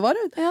hvem alle var.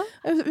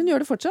 Hun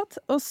gjør det fortsatt.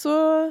 Og så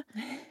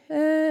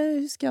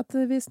husker jeg at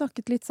vi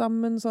snakket litt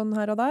sammen sånn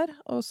her og der.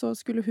 Og så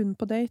skulle hun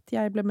på date.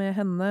 Jeg ble med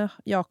henne.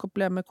 Jakob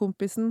ble med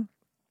kompisen.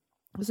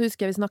 Og så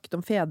husker jeg vi snakket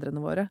om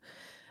fedrene våre.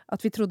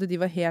 At vi trodde de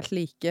var helt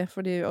like.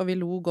 Og vi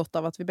lo godt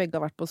av at vi begge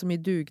har vært på så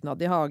mye dugnad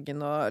i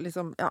hagen. Og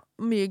liksom,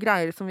 mye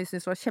greier som vi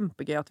syntes var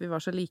kjempegøy at vi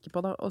var så like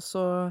på det. Og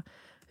så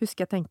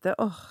husker jeg tenkte,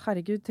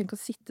 herregud, tenk å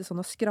sitte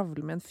sånn og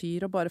skravle med en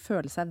fyr og bare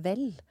føle seg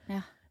vel.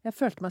 Ja. Jeg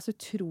følte meg så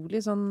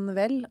utrolig sånn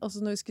vel, og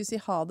så når vi skulle si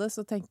ha det,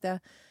 så tenkte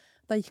jeg,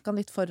 da gikk han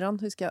litt foran,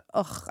 husker jeg,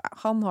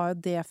 han har jo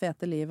det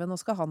fete livet, nå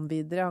skal han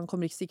videre, han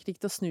kommer sikkert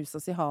ikke til å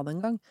snuse og si ha det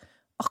en gang.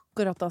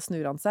 Akkurat da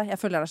snur han seg,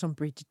 jeg føler det er sånn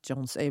Bridget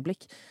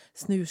Jones-øyeblikk,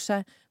 snur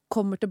seg,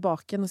 kommer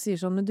tilbake igjen og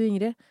sier sånn, men du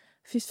Ingrid,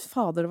 fy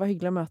fader, det var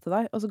hyggelig å møte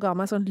deg, og så ga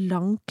han meg sånn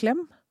lang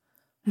klem,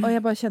 og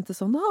jeg bare kjente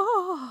sånn,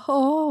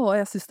 og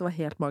jeg synes det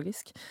var helt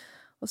magisk.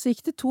 Og så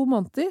gikk det 2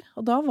 måneder,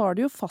 og da var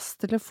det jo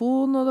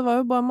fasttelefon, og det var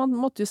jo bare, man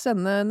måtte jo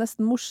sende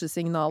nesten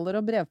morsesignaler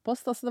og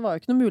brevpost, altså det var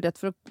jo ikke noe mulighet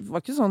for det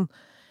var ikke sånn,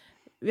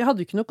 vi hadde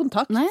jo ikke noe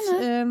kontakt. Nei.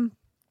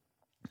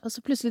 Og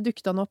så plutselig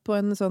dukket han opp på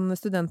en sånn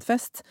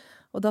studentfest,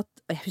 og da,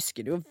 jeg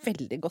husker det jo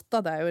veldig godt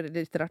da, det er jo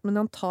litt rart, men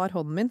han tar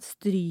hånden min,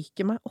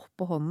 stryker meg opp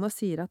på hånden og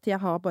sier at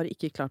jeg har bare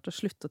ikke klart å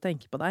slutte å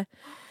tenke på deg.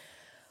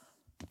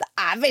 Det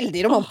er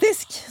veldig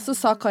romantisk. Så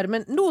sa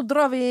Carmen, nå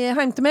drar vi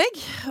hjem til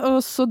meg.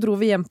 Og så dro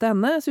vi hjem til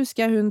henne. Så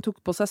husker jeg hun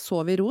tok på seg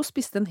sov i ro,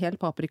 spiste en hel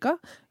paprika,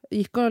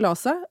 gikk og la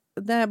seg.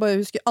 Jeg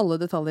bare husker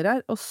alle detaljer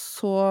her. Og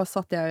så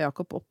satt jeg og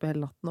Jakob oppe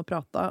hele natten og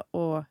pratet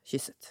og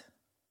kysset.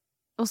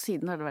 Og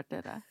siden har det vært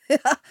dere.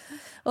 Ja.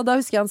 Og da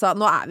husker jeg han sa,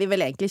 nå er vi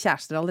vel egentlig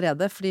kjærester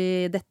allerede,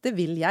 fordi dette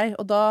vil jeg.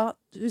 Og da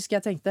husker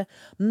jeg tenkte,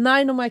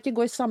 nei, nå må jeg ikke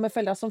gå i samme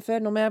fella som før,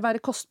 nå må jeg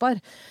være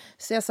kostbar.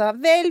 Så jeg sa,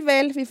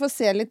 vel, vi får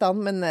se litt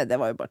an, men det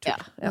var jo bare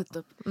tull. Ja,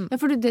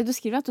 for det du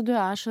skriver er at du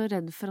er så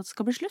redd for at det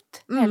skal bli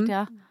slutt hele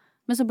tida.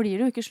 Men så blir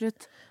det jo ikke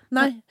slutt.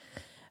 Nei.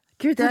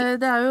 Gud,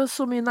 det er jo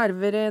så mye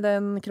nerver i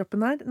den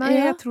kroppen her. Nei,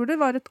 jeg tror det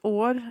var 1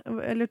 år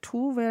eller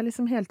 2 hvor jeg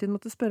liksom hele tiden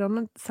måtte spørre han,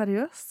 men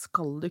seriøst,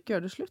 skal du ikke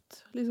gjøre det slutt?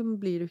 Liksom,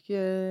 blir du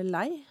ikke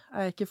lei?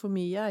 Er jeg ikke for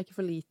mye? Er jeg ikke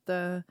for lite?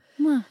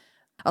 Nei.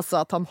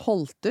 Altså, at han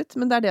holdt ut.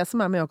 Men det er det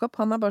som er med Jakob.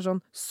 Han er bare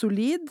sånn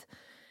solid.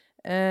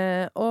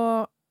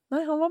 Og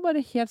nei, han var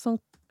bare helt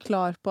sånn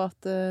klar på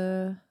at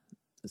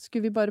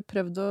skulle vi bare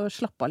prøvd å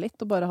slappe av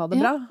litt og bare ha det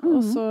bra.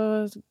 Og så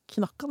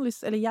knakk han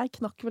eller jeg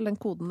knakk vel den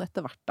koden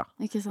etter hvert da.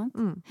 Ikke sant?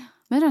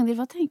 Men Ragnhild,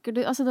 hva tenker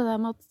du? Altså det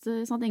der med at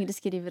sånn, Ingrid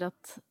skriver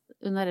at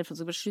hun er redd for at det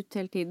skal bli slutt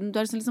hele tiden. Du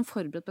er liksom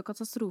forberedt på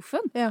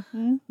katastrofen. Ja.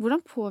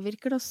 Hvordan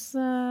påvirker det oss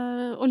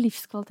og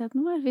livskvaliteten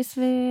vår hvis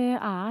vi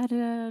er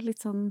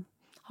litt sånn,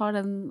 har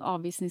den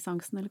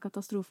avvisningsangsten eller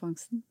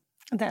katastrofeangsten?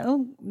 Det er jo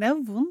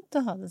vondt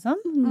å ha det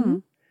sånn. Men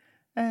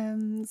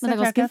det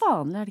er ganske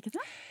vanlig, er det ikke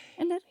det?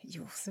 Eller?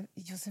 Jo,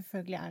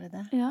 selvfølgelig er det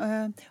det. Ja.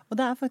 Og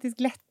det er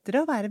faktisk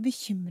lettere å være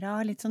bekymret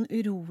og litt sånn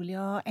urolig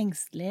og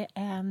engstelig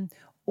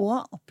og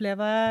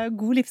oppleve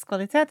god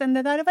livskvalitet enn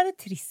det der å være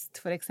trist,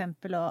 for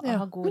eksempel, og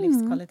ha god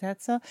livskvalitet.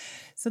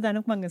 Så det er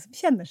nok mange som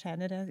kjenner seg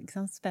igjen i det, ikke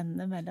sant,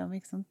 spennende mellom,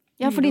 ikke sant.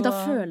 Ja, fordi da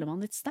føler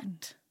man litt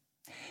sterkt.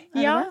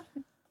 Ja,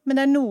 men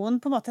det er noen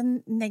på en måte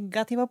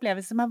negative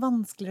opplevelser som er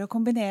vanskeligere å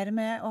kombinere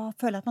med å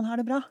føle at man har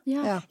det bra.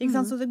 Ja. Ikke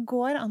sant? Så det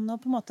går an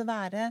å på en måte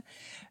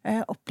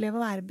oppleve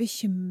å være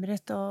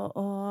bekymret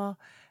og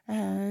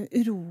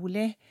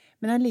urolig,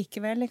 men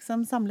allikevel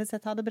liksom samlet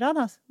sett ha det bra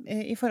da,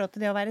 i forhold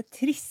til det å være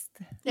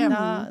trist.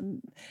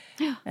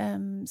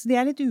 Så de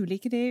er litt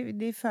ulike,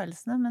 de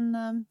følelsene, men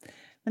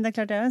det er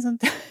klart det er jo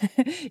sånn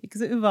ikke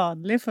så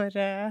uvanlig for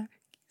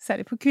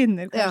særlig for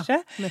kvinner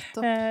kanskje,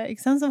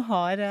 ikke sant,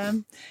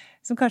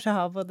 som kanskje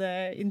har både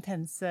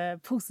intense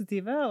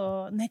positive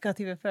og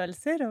negative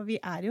følelser, og vi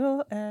er jo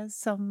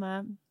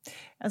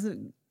altså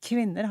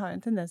kvinner har jo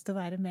en tendens til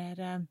å være mer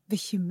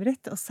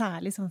bekymret, og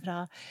særlig sånn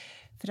fra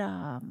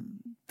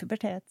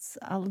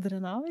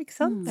pubertetsalderen av, ikke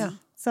sant? Ja.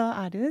 Så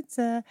er det jo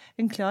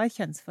en klar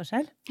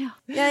kjønnsforskjell. Ja.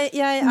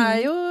 Jeg er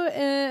jo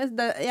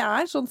jeg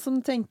er sånn som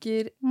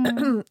tenker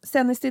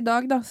senest i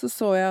dag da,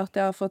 så jeg at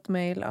jeg har fått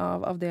mail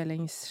av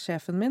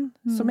avdelingssjefen min,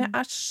 som jeg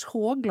er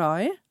så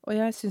glad i, og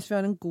jeg synes vi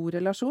har en god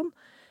relasjon,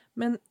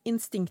 Men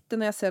instinktet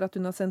når jeg ser at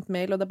hun har sendt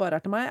mail, og det bare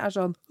til meg,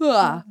 sånn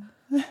 «Åh!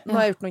 Nå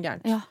har jeg gjort noe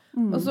gærent. Ja.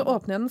 Og så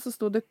åpner jeg den, så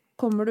sto det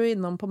 'Kommer du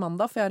innom på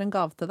mandag, for jeg har en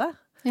gave til deg'.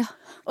 Ja.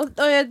 Og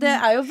det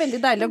jo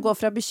veldig deilig å gå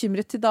fra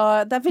bekymret til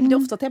da. Det veldig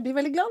ofte at jeg blir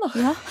veldig glad, da.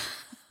 Ja.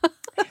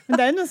 Men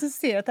det jo noen som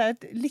sier at det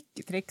et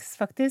lykketriks,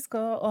 faktisk,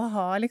 å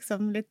ha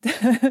liksom litt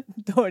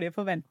dårlige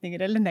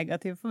forventninger, eller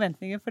negative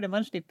forventninger, fordi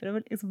man slipper å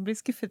liksom bli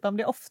skuffet. Man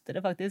blir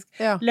oftere faktisk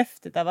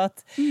løftet av at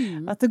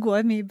det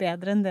går mye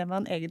bedre enn det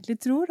man egentlig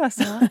tror,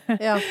 altså.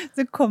 Ja. Så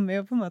det kommer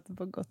jo på en måte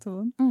på godt og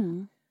vondt.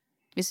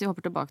 Hvis vi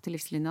hopper tilbake til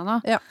livslinja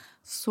nå,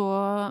 så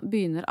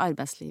begynner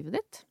arbeidslivet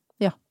ditt.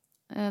 Ja.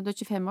 Du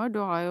 25 år, du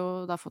har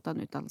jo da fått deg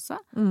en utdannelse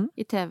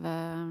i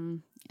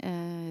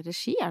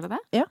TV-regi, det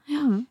det? Ja.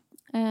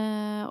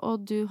 Og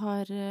du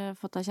har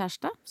fått deg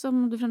kjæreste,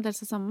 som du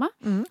fremdeles sammen med,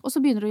 og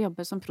så begynner du å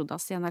jobbe som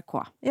prodas i NRK.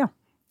 Ja.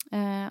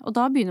 Og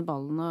da begynner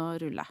ballen å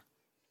rulle.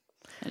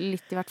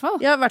 Litt i hvert fall.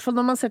 Ja, i hvert fall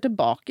når man ser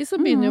tilbake, så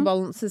begynner jo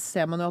ballen, så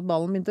ser man jo at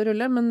ballen begynte å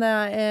rulle, men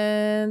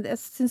jeg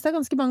synes det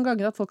ganske mange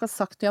ganger at folk har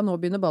sagt ja, nå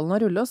begynner ballen å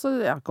rulle, og så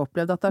jeg har ikke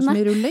opplevd at det så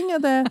mye rulling.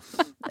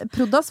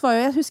 Prodas var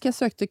jo, jeg husker jeg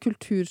søkte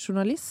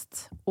kulturjournalist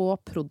og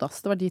prodas,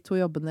 det var de to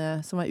jobbene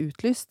som var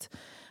utlyst.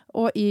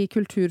 Og i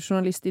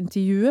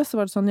kulturjournalistintervjuet så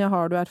var det sånn, ja,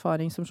 har du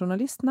erfaring som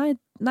journalist? Nei,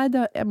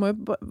 jeg må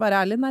jo være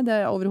ærlig, nei,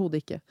 det overhodet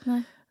ikke.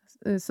 Nei.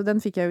 Så den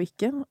fikk jeg jo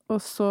ikke.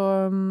 Og så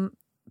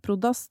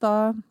prodas,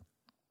 da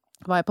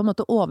var jeg på en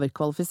måte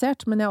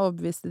overkvalifisert, men jeg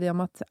overbeviste de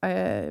om at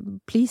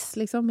please,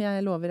 liksom,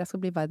 jeg lover jeg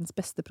skal bli verdens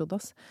beste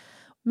prodas.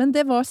 Men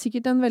det var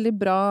sikkert en veldig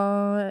bra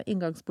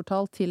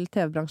inngangsportal til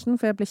TV-bransjen,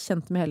 for jeg ble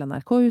kjent med hele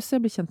NRK-huset,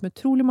 jeg ble kjent med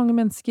utrolig mange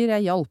mennesker,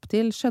 jeg hjalp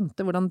til,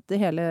 skjønte hvordan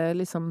det hele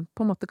liksom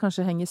på en måte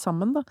kanskje henger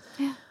sammen, da.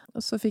 Ja. Og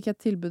så fikk jeg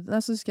et tilbud,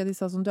 så husker jeg de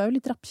sa sånn, du jo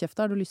litt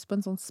rappkjefta, har du lyst på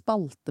en sånn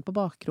spalte på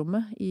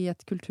bakrommet i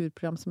et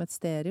kulturprogram som et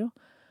stereo?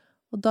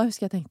 Og da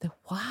husker jeg tenkte,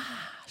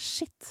 wow,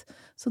 shit!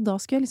 Så da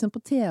skulle jeg liksom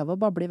på TV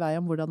og bable i vei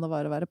om hvordan det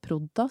var å være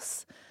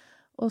prodas.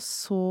 Og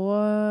så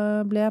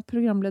ble jeg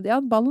programleder. Ja,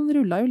 ballen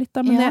rullet jo litt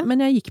da,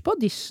 men jeg gikk på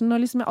audition,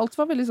 og liksom, alt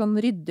var veldig sånn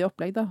ryddig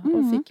opplegg da.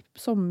 Og fikk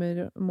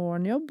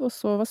sommermorgenjobb, og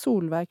så var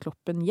Solveig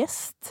Kloppen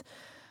gjest.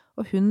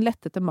 Og hun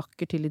lette til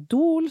makker til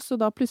Idol, så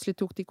da plutselig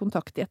tok de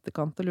kontakt i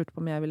etterkant og lurte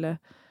på om jeg ville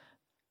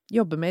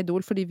jobbe med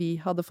Idol, fordi vi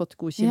hadde fått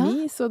god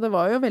kjemi, så det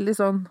var jo veldig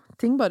sånn,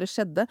 ting bare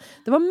skjedde.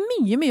 Det var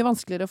mye, mye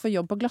vanskeligere å få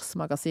jobb på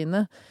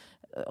Glassmagasinet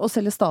og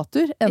selge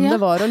statuer, enn det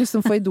var å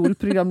liksom få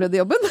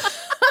Idol-programlederjobben.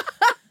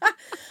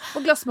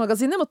 Og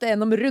Glassmagasinet måtte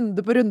gjennom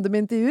runde på runde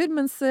med intervjuer,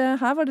 mens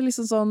her var det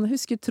liksom sånn,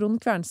 husker Trond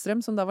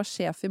Kvernstrøm, som da var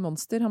sjef i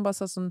Monster, han bare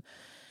sa sånn,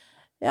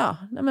 ja,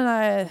 men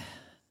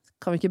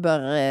kan vi ikke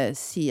bare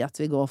si at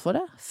vi går for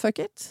det?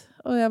 Fuck it!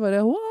 Og jeg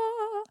bare, wow!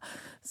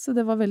 Så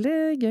det var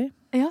veldig gøy.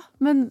 Ja,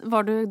 men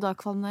var du da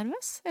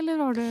kvalmnervøs, eller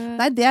var du...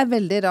 Nei, det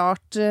veldig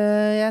rart.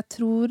 Jeg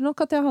tror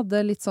nok at jeg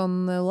hadde litt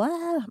sånn,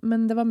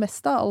 men det var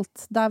mest av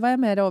alt. Der var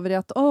jeg mer over i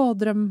at,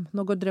 drøm,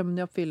 nå går drømmen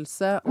i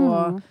oppfyllelse,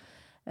 og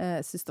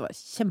jeg synes det var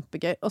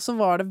kjempegøy. Og så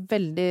var det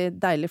veldig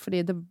deilig, fordi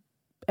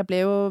jeg ble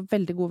jo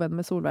veldig god venn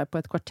med Solveig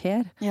på et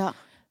kvarter. Ja.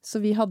 Så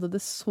vi hadde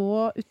det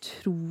så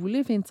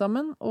utrolig fint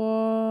sammen,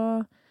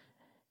 og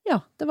ja,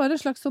 det var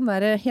et slags sånn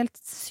der helt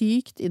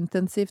sykt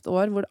intensivt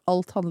år, hvor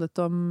alt handlet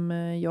om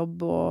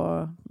jobb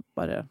og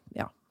bare,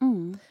 ja.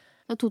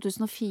 Det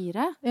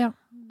 2004. Ja.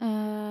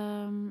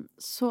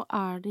 Så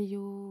det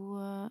jo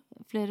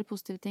flere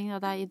positive ting.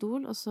 Det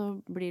Idol, og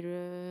så blir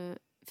du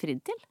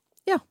fridd til.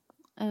 Ja.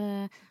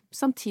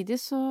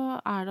 Samtidig så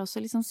det også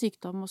litt sånn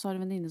sykdom, og så har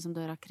du en venninne som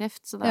dør av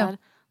kreft, så det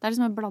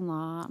liksom en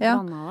blandet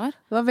år.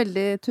 Det var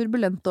veldig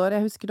turbulent år.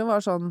 Jeg husker det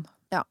var sånn,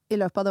 ja,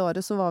 i løpet av det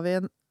året så var vi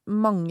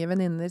mange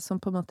venninner som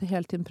på en måte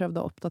hele tiden prøvde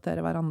å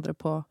oppdatere hverandre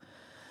på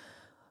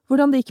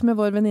hvordan det gikk med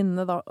vår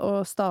venninne da,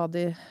 og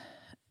stadig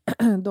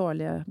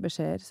dårlige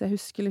beskjeder. Så jeg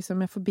husker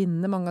liksom, jeg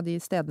forbinder mange av de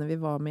stedene vi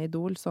var med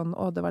Idol, sånn,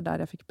 det var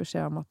der jeg fikk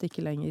beskjed om at det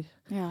ikke lenger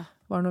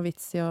var noe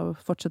vits i å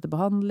fortsette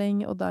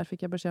behandling, og der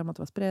fikk jeg beskjed om at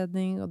det var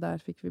spredning, og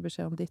der fikk vi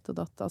beskjed om ditt og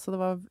datt. Altså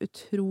det var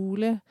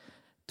utrolig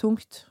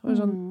tungt,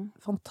 og sånn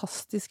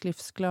fantastisk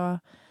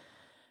livsglad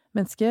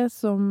menneske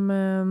som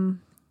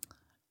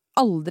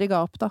aldri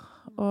ga opp da,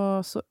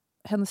 og så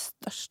hennes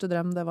største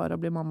drøm det var å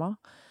bli mamma,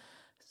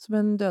 som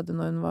hun døde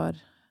når hun var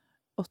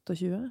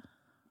 28.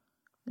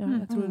 Ja,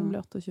 jeg tror hun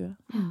ble 28.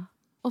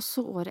 Og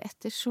så året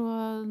etter så,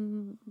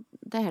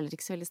 det heller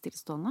ikke så veldig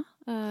stillestående,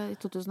 i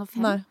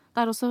 2005. Nei.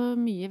 Det også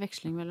mye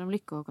veksling mellom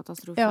lykke og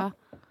katastrofe.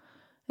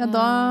 Ja,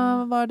 da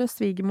var det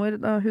svigermor,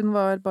 da hun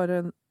var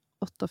bare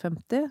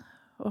 58,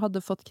 og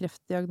hadde fått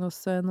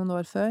kreftdiagnose noen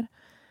år før.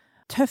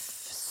 Tøff,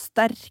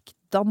 sterk,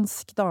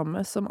 dansk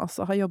dame som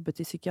altså har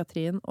jobbet i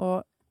psykiatrien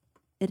og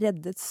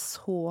reddet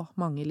så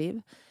mange liv.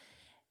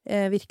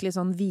 Virkelig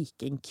sånn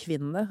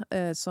vikingkvinne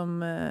som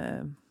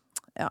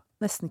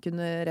nesten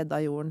kunne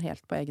redda jorden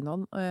helt på egen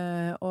hånd.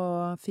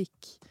 Og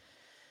fikk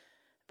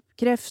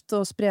kreft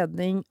og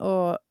spredning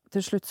og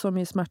til slutt så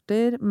mye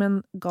smerter, men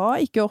ga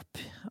ikke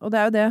opp. Og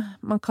det jo det.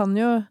 Man kan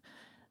jo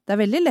Det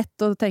veldig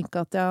lett å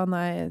tenke at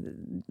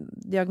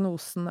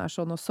diagnosen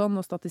sånn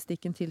og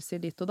statistikken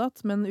tilsier ditt og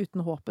datt, men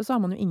uten håpet så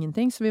har man jo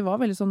ingenting. Så vi var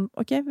veldig sånn,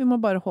 ok, vi må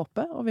bare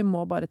håpe, og vi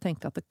må bare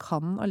tenke at det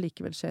kan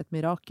allikevel skje et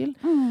mirakel.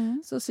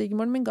 Så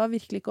svigermoren min ga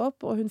virkelig ikke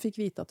opp, og hun fikk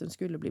vite at hun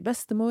skulle bli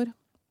bestemor,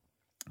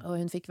 og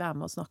hun fikk være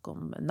med å snakke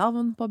om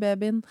navn på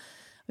babyen.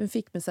 Hun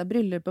fikk med seg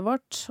bryllupet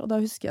vårt, og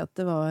da husker jeg at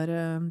det var...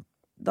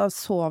 Da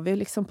så vi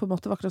liksom på en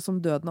måte akkurat som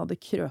døden hadde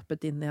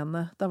krøpet inn i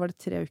henne. Da var det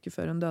 3 uker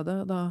før hun døde.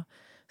 Da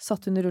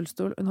satt hun i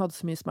rullestol, hun hadde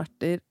så mye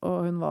smerter,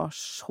 og hun var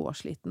så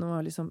sliten. Hun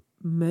var liksom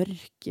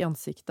mørk i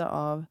ansiktet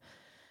av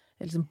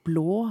liksom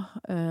blå,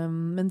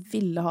 men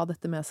ville ha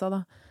dette med seg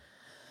da.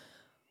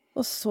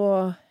 Og så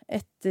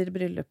etter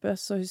bryllupet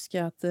så husker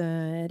jeg at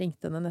jeg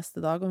ringte henne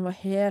neste dag, og hun var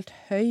helt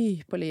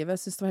høy på livet.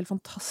 Jeg synes det var helt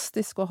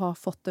fantastisk å ha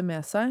fått det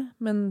med seg,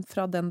 men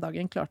fra den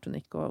dagen klarte hun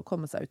ikke å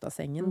komme seg ut av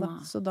sengen da.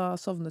 Så da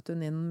sovnet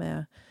hun inn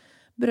med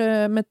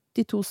brød med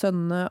de 2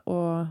 sønnene,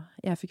 og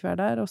jeg fikk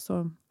være der, og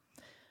så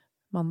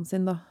mannen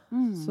sin da.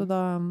 Så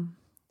da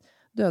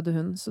døde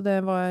hun. Så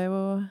det var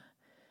jo...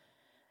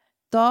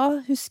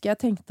 Da husker jeg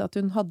tenkte at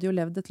hun hadde jo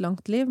levd et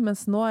langt liv,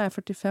 mens nå jeg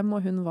 45,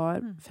 og hun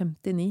var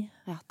 59.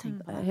 Ja,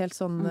 tenk det. Helt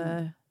sånn,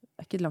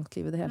 ikke et langt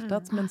liv i det hele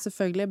tatt, men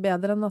selvfølgelig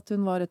bedre enn at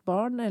hun var et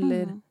barn,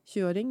 eller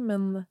 20-åring,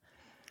 men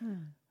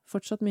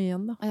fortsatt mye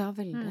igjen da. Ja,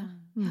 veldig.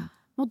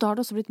 Og da har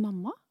du også blitt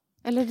mamma?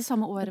 Eller det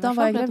samme året? Da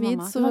var jeg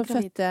gravid, så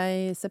fødte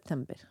jeg i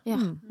september.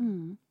 Ja.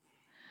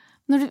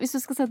 Hvis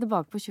du skal se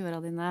tilbake på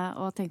 20-årene dine,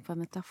 og tenke på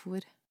en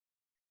metafor?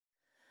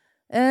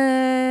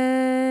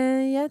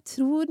 Jeg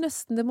tror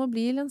nesten det må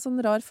bli en sånn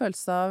rar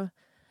følelse av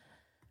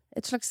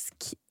et slags,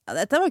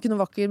 dette var ikke noe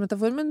vakker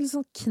metafor, men litt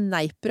sånn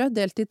kneippbrød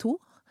delt i 2.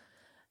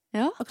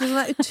 Ja. Akkurat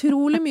sånn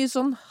utrolig mye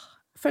sånn,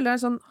 føler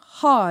jeg sånn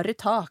harde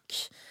tak,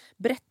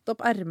 brett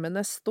opp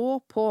ermene, stå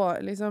på,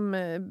 liksom,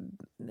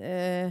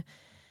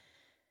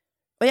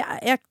 og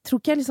jeg tror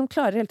ikke jeg liksom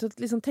klarer helt å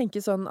liksom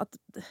tenke sånn at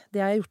det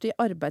jeg har gjort i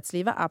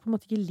arbeidslivet på en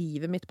måte ikke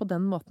livet mitt på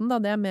den måten da,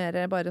 det mer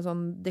bare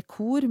sånn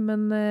dekor,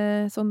 men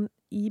sånn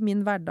i min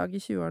hverdag i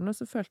 20-årene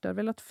så følte jeg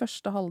vel at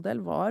første halvdel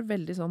var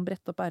veldig sånn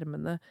brett opp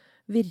ermene,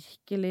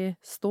 virkelig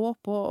stå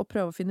på og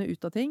prøve å finne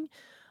ut av ting,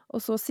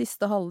 og så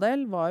siste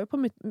halvdel var jo på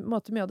en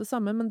måte mye av det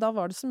samme, men da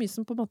var det så mye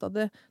som på en måte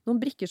hadde noen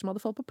brikker som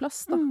hadde falt på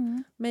plass da,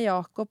 med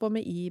Jakob og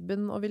med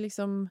Iben, og vi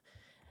liksom,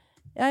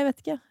 jeg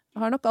vet ikke,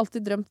 jeg har nok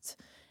alltid drømt.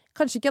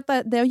 Kanskje ikke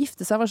at det å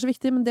gifte seg var så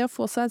viktig, men det å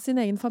få seg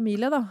sin egen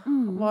familie da,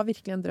 var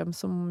virkelig en drøm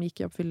som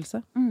gikk i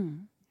oppfyllelse.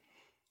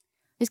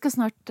 Vi skal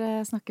snart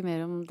snakke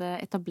mer om det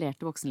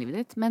etablerte voksenlivet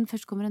ditt, men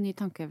først kommer en ny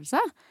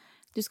tankeøvelse.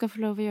 Du skal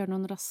få lov å gjøre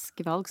noen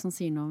raske valg som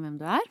sier noe om hvem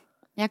du er.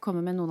 Jeg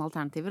kommer med noen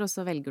alternativer, og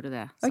så velger du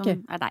det som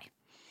er deg.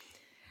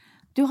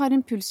 Du har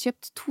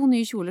impulskjøpt 2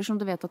 nye kjoler som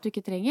du vet at du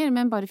ikke trenger,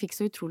 men bare fikk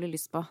så utrolig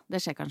lyst på.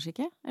 Det skjer kanskje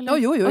ikke? Eller?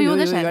 Jo,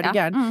 det skjer, er det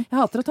gæren. Jeg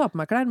hater å ta på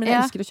meg klær, men jeg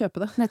elsker å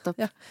kjøpe det. Nettopp.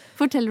 Ja.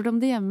 Forteller du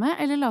om det hjemme,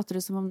 eller later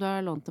du som om du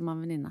har lånt dem av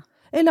en venninne?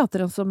 Jeg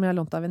later som jeg har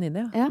lånt av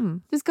venninne, ja.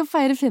 Du skal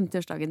feire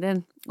 50-årsdagen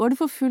din. Går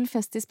du for full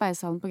fest i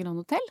Speisehallen på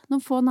Grand Hotel?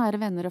 Noen få nære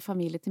venner og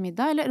familie til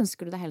middag, eller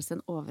ønsker du deg helst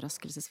en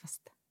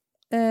overraskelsesfest?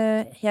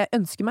 Jeg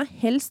ønsker meg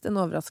helst en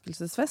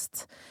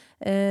overraskelsesfest.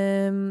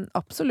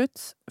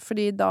 Absolutt.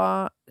 Fordi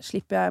da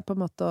slipper jeg på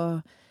en måte å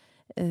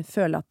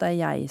føle at det er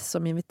jeg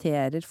som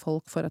inviterer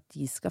folk for at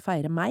de skal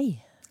feire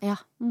meg. Ja.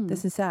 Det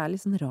synes jeg er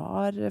litt sånn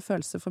rar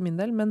følelse for min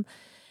del, men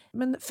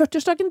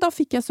 40-årsdagen, da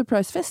fikk jeg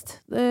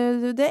surprise-fest.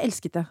 Det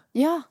elsket jeg.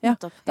 Ja,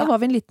 nettopp. Da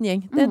var vi en liten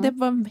gjeng. Det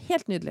var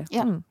helt nydelig.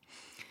 Ja.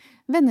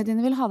 Vennene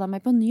dine vil ha deg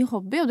med på en ny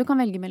hobby, og du kan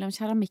velge mellom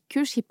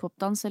keramikkurs,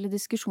 hiphopdans eller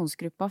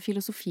diskusjonsgruppa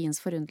Filosofiens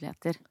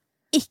forunderligheter.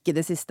 Ikke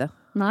det siste.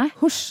 Nei.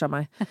 Husja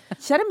meg.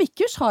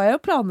 Keramikkurs har jeg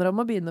jo planer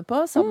om å begynne på,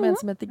 sammen med en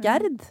som heter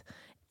Gerd.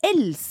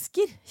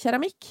 Elsker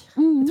keramikk.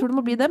 Jeg tror det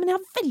må bli det, men jeg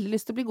har veldig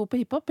lyst til å bli god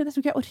på hiphop, men jeg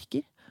tror ikke jeg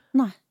orker.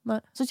 Nei.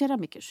 Så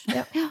keramikkurs.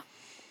 Ja.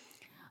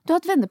 Du har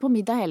hatt venner på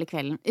middag hele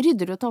kvelden.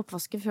 Rydder du å ta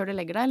oppvasken før du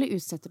legger deg, eller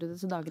utsetter du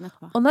det til dagen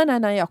etterpå?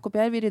 Nei, Jakob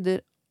og jeg, vi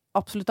rydder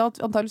absolutt alt.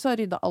 Antagelig så har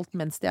jeg ryddet alt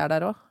mens de er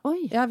der også.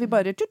 Oi. Ja, vi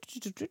bare...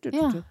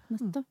 Ja,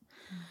 nettopp.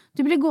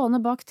 Du blir gående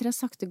bak 3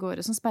 sakte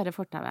gåere som sperrer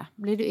fortauet.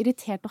 Blir du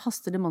irritert og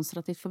haster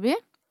demonstrativt forbi,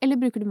 eller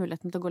bruker du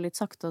muligheten til å gå litt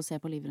sakte og se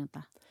på livet rundt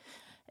deg?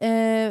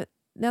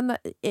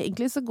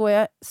 Egentlig så går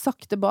jeg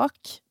sakte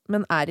bak,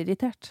 men er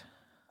irritert.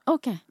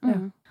 Ok.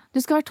 Du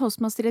skal være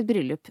toastmaster i et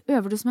bryllup.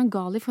 Øver du som en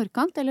gal i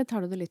forkant, eller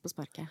tar du det litt på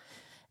sparket?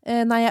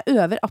 Nei, jeg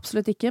øver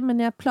absolutt ikke, men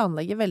jeg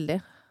planlegger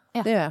veldig.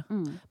 Ja. Det gjør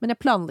jeg. Men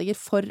jeg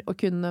planlegger for å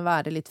kunne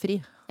være litt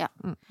fri. Ja.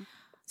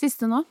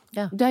 Siste nå.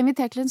 Ja. Du er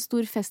invitert til en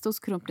stor fest hos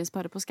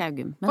kronprinsparet på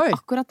Skaugum. Men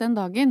akkurat den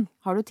dagen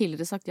har du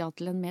tidligere sagt ja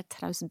til en mer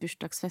traus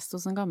bursdagsfest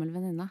hos en gammel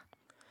venninne.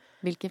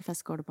 Hvilken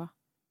fest går du på?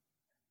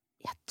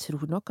 Jeg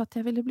tror nok at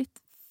jeg ville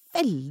blitt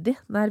veldig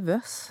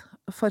nervøs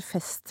for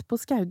fest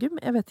på Skaugum.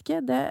 Jeg vet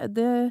ikke, det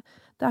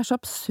er så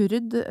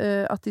absurd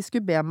at de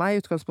skulle be meg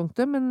i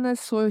utgangspunktet, men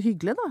så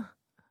hyggelig da.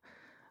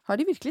 Har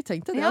de virkelig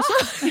tenkt det også?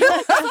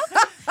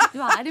 Du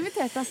er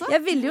invitert, altså.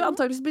 Jeg ville jo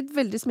antageligvis blitt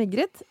veldig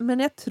smigret,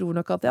 men jeg tror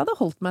nok at jeg hadde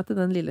holdt meg til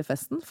den lille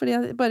festen, fordi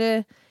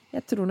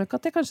jeg tror nok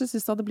at jeg kanskje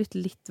synes det hadde blitt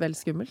litt vel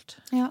skummelt.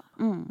 Ja.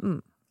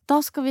 Da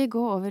skal vi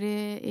gå over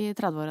i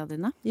 30-åra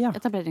dine,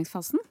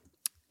 etableringsfasen.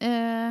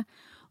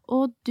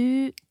 Og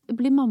du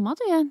blir mamma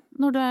du igjen,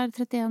 når du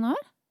 31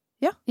 år?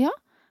 Ja.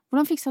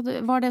 Hvordan fikset du,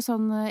 var det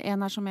sånn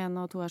 1 som 1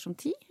 og 2 som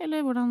 10,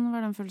 eller hvordan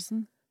var den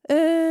følelsen?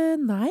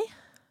 Nei,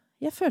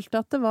 jeg følte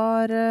at det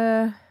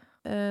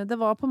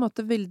var på en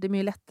måte veldig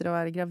mye lettere å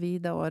være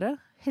gravid det året.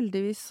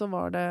 Heldigvis så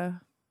var det,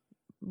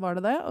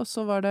 og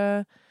så var det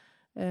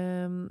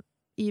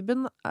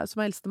Iben,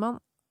 som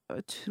eldstemann,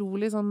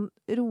 utrolig sånn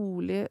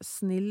rolig,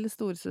 snill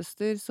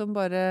storesøster som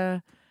bare,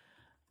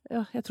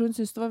 jeg tror hun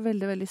syntes det var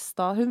veldig, veldig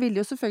hun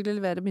ville jo selvfølgelig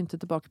levere mynte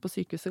tilbake på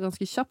sykehuset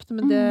ganske kjapt,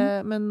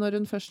 men når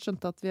hun først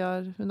skjønte at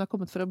hun har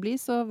kommet for å bli,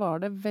 så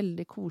var det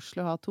veldig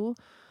koselig å ha 2.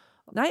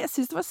 Nei, jeg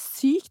synes det var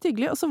sykt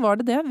hyggelig, og så var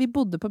det. Vi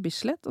bodde på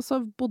Bislett, og så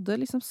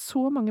bodde liksom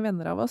så mange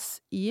venner av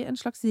oss i en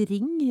slags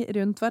ring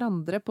rundt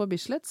hverandre på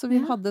Bislett, så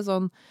vi hadde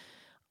sånn,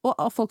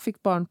 og folk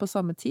fikk barn på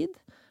samme tid,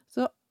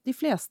 så de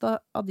fleste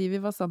av de vi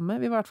var sammen med,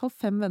 vi var i hvert fall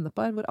 5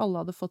 vennepar, hvor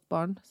alle hadde fått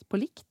barn på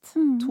likt.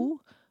 2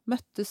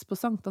 møttes på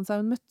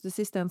Sankthanshaugen, møttes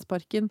i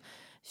Stensparken,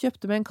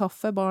 kjøpte med en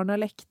kaffe, barna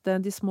lekte,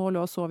 de små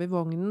lå og sov i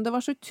vognen. Det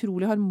var så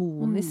utrolig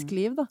harmonisk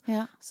liv, da.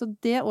 Ja. Så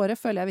det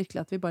året føler jeg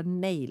virkelig at vi bare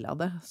nailet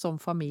det som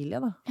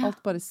familie, da. Alt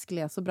bare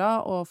skled så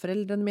bra, og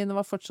foreldrene mine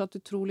var fortsatt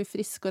utrolig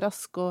friske og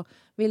raske,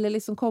 og ville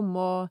liksom komme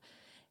og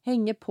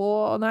henge på,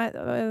 og nei,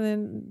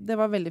 det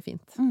var veldig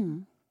fint.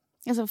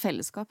 Altså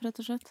fellesskap, rett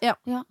og slett. Ja.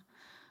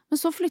 Men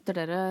så flytter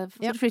dere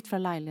fra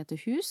leilighet til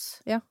hus.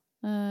 Ja.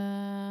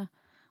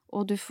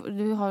 Og du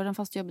har jo den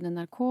faste jobben i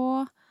NRK.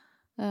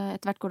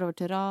 Etter hvert går det over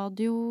til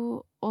radio.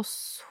 Og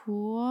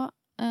så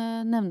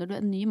nevner du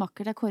en ny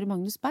makker, det Kåre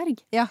Magnus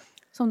Berg. Ja.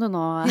 Som du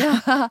nå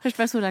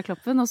først var Solveig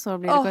Kloppen, og så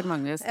blir det Kåre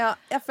Magnus. Ja,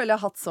 jeg føler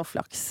jeg har hatt så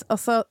flaks.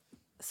 Altså,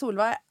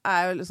 Solveig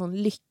jo litt sånn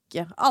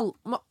lykke.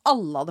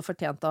 Alle hadde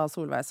fortjent å ha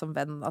Solveig som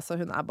venn. Altså,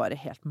 hun bare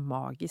helt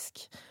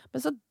magisk.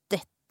 Men så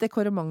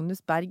Kåre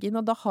Magnus Berg inn,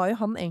 og da har jo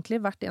han egentlig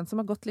vært en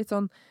som har gått litt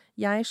sånn,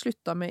 jeg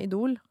slutta med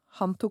Idol,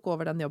 han tok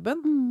over den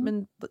jobben,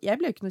 men jeg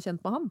ble jo ikke noe kjent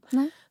med han.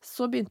 Nei.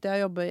 Så begynte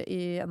jeg å jobbe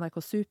i NRK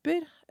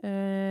Super,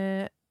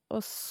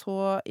 og så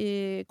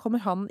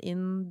kommer han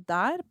inn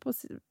der på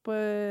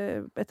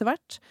etter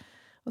hvert,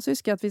 og så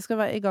husker jeg at vi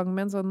skal være i gang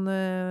med en sånn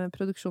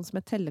produksjon som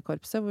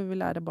Tellekorpset, hvor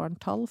vi lærer barn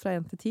tall fra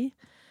 1 til 10,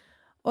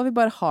 og vi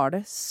bare har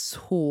det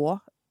så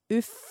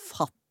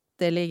ufattelig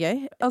gøy.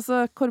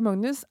 Altså, Kåre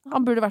Magnus,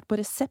 han burde vært på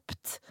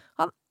resept.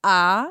 Han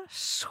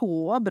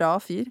så bra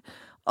fyr.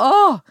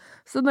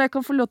 Så når jeg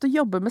kan få lov til å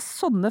jobbe med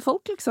sånne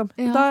folk, liksom,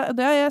 det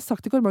har jeg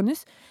sagt til Kåre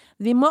Magnus,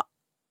 vi må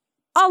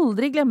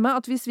aldri glemme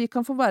at hvis vi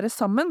kan få være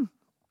sammen,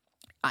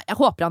 jeg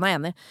håper han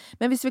enig,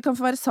 men hvis vi kan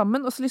få være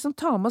sammen, og så liksom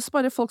ta med oss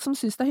bare folk som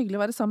synes det hyggelig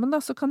å være sammen, da,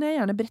 så kan jeg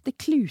gjerne brette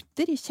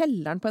kluter i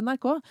kjelleren på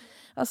NRK.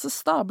 Altså,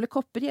 stable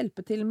kopper,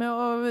 hjelpe til med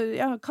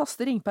å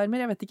kaste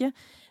ringpermer, jeg vet ikke.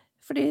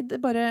 Fordi det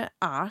bare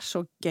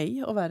så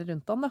gøy å være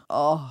rundt han, da.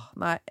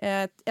 Nei,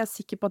 jeg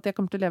sikker på at jeg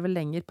kommer til å leve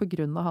lenger på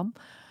grunn av han.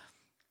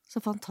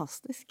 Så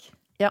fantastisk.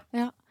 Ja.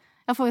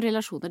 For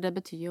relasjoner, det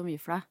betyr jo mye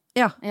for deg.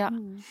 Ja.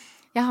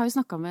 Jeg har jo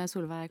snakket med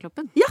Solveig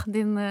Kloppen,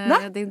 din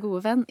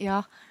gode venn.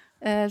 Ja.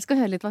 Skal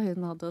høre litt hva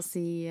hun hadde å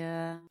si.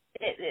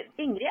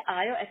 Ingrid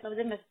jo et av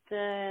de mest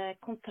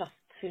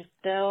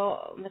kontrastfylte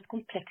og mest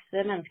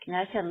komplekse menneskene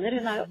jeg kjenner.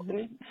 Hun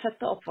jo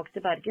født og oppvokst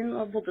i Bergen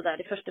og bodde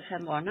der de første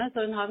 5 årene,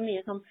 så hun har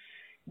mye sånn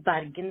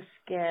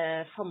bergensk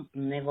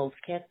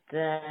fandenivoldskhet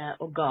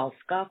og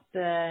galskap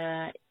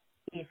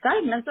i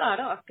seg, men så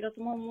det akkurat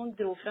som om hun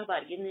dro fra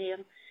Bergen i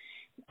en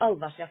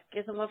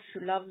allværsjakke som var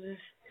full av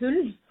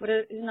hull, for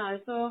hun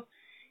jo så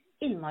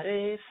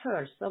innmari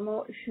følsom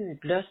og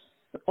hudløs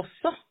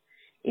også,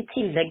 i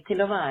tillegg til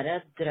å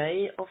være drøy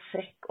og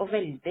frekk og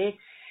veldig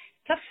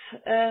tøff.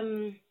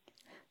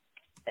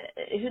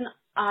 Hun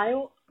jo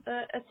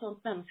et sånt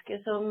menneske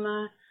som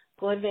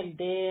går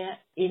veldig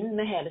inn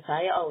med hele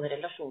seg i alle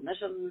relasjoner,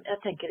 som jeg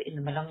tenker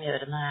innimellom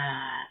gjør henne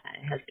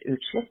helt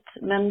utslitt.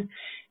 Men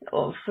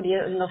fordi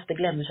hun ofte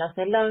glemmer seg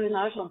selv, da. Hun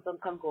jo sånn som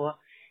kan gå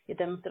i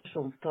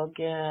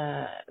demonstrasjonstog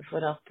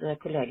for at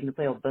kollegene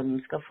på jobben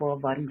skal få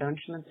varm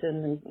lunsj, mens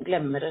hun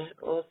glemmer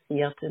å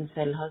si at hun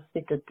selv har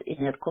sittet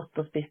inne i et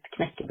kott og spist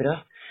knekkebrød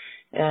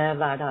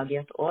hver dag i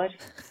et år.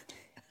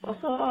 Og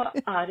så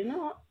hun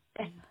jo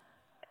et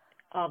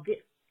av de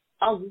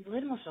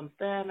aller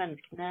morsomste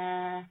menneskene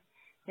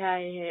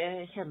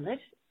jeg kjenner.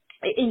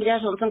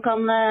 Ingrid sånn som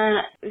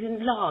hun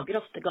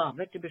lager ofte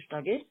gaver til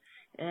bursdager,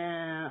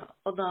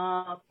 og da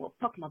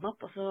pakker man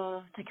opp, og så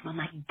tenker man,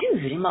 nei,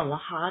 guri malla,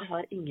 her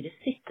har Ingrid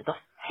sittet og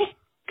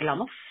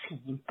heklet noe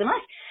fint til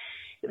meg.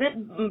 Med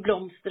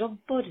blomster og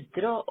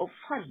border og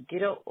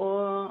farger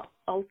og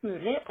alt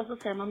mulig, og så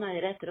ser man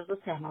nøyere etter, og så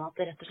ser man at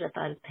det rett og slett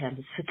et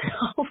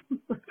penisfutteral.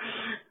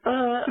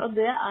 Og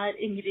det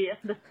Ingrid i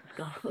et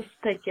nøtteskall,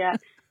 tenker jeg.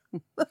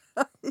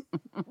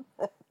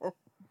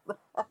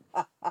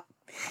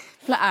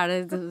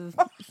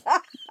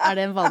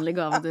 Det en vanlig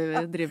gave du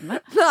driver med?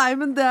 Nei,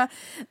 men det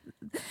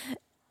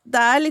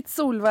litt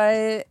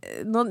Solveig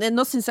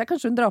nå synes jeg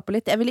kanskje hun drar på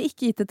litt. Jeg ville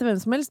ikke gitt det til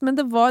hvem som helst, men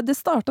det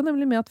startet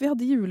nemlig med at vi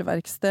hadde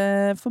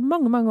juleverksted for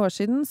mange, mange år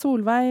siden.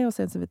 Solveig og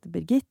sen som heter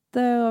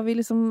Birgitte, og vi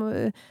liksom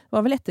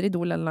var vel etter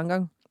Idol en eller annen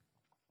gang.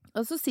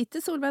 Og så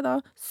sitter Solveig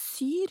da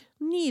syr,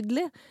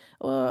 nydelig,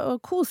 og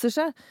koser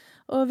seg.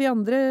 Og vi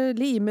andre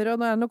limer, og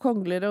nå er det noe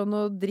kongler og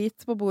noe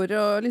drit på bordet,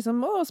 og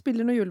liksom,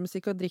 spiller noe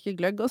julemusikk og drikker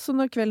gløgg. Og så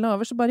når kvelden er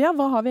over, så bare,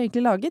 hva har vi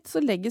egentlig laget?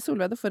 Så legger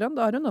Solveig det foran.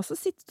 Da har hun også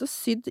sittet og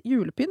sydd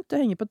julepynt og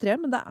henger på tre,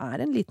 men det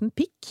er en liten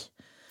pikk.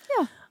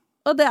 Ja.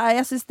 Og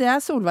jeg synes det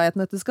er Solveig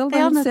et nøtteskall.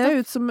 Hun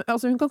ser ut som,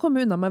 altså hun kan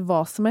komme unna med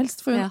hva som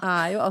helst, for hun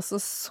er jo altså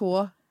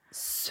så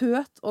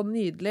søt og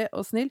nydelig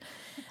og snill.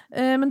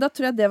 Men da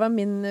tror jeg det var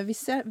min,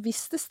 hvis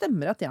det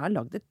stemmer at jeg har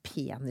lagd et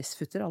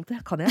penisfutter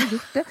alltid, kan jeg ha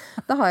gjort det?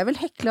 Da har jeg vel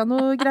heklet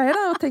noe greier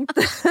da, og tenkt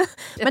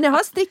men jeg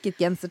har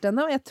strikket genser til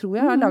henne, og jeg tror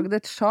jeg har lagd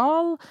et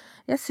sjal.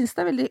 Jeg synes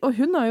det er veldig, og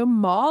hun har jo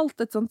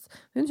malt et sånt,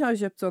 hun har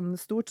jo kjøpt sånn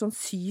stort sånn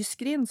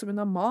syskrin som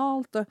hun har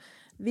malt,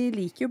 og vi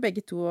liker jo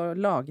begge to å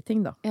lage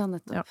ting da. Ja,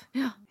 nettopp.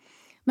 Ja.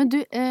 Men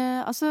du,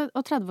 altså,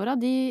 og 30-åra,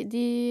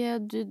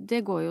 det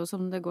går jo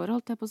som det går,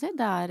 holdt jeg på å si.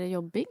 Det er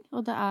jobbing,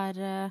 og det er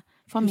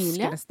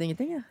familie. Husker nesten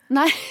ingenting, ja.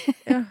 Nei.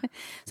 Ja.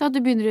 Så at du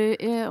begynner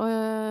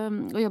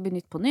å jobbe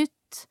Nytt på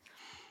Nytt,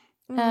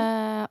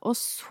 og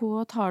så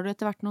tar du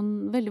etter hvert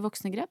noen veldig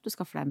voksne grep. Du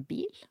skaffer deg en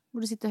bil,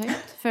 hvor du sitter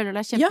høyt,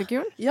 føler deg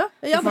kjempekul. Ja,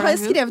 da har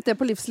jeg skrevet det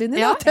på livslinjen,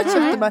 at jeg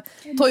kjøpte meg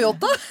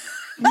Toyota.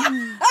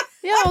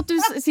 Ja, og at du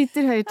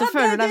sitter høyt og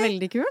føler deg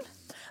veldig kul.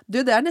 Du,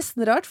 det er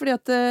nesten rart, fordi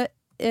at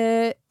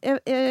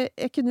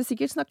jeg kunne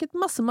sikkert snakket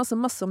masse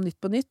om Nytt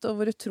på Nytt, og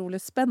hvor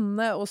utrolig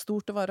spennende og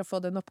stort det var å få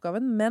den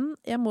oppgaven, men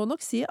jeg må nok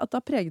si at det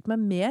har preget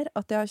meg mer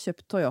at jeg har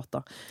kjøpt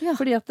Toyota. Ja.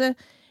 Fordi at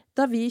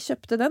da vi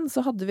kjøpte den,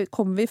 så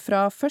kom vi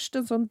fra først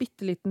en sånn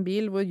bitteliten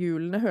bil hvor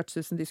hjulene hørtes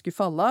ut som de skulle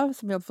falle av,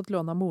 som vi hadde fått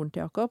låne av moren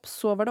til Jakob.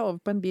 Så var det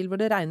over på en bil hvor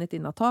det regnet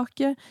inn av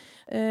taket,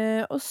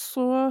 og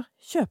så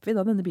kjøper vi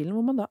da denne bilen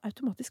hvor man da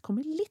automatisk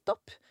kommer litt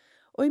opp.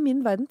 Og i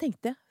min verden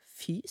tenkte jeg,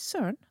 fy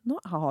søren, nå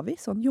har vi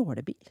sånn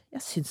jålebil.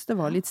 Jeg synes det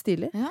var litt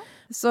stilig. Ja.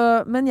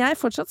 Men jeg er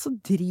fortsatt så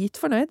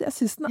dritfornøyd. Jeg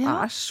synes den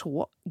er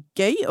så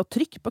gøy å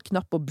trykke på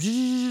knapp og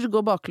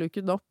gå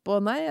bakluken opp.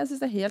 Og nei, jeg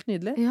synes det er helt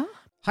nydelig. Ja.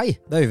 Hei,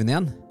 det er Øyvind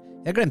igjen.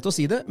 Jeg glemte å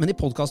si det, men i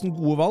podcasten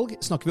Gode Valg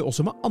snakker vi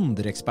også med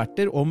andre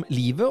eksperter om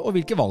livet og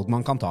hvilke valg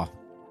man kan ta.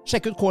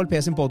 Sjekk ut KLP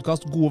sin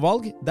podcast Gode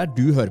Valg, der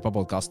du hører på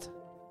podcast.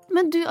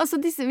 Men du, altså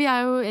vi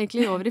er jo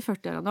egentlig over i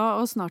 40-årene nå,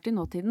 og snart i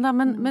nåtiden da,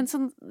 men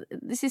sånn,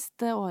 de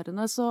siste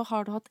årene så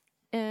har du hatt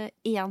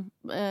en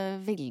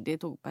veldig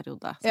tung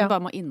periode, som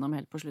bare må innom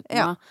helt på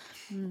slutten av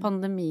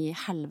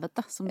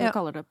pandemihelvete, som du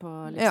kaller det på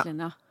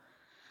livslinja.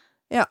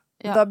 Ja,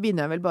 da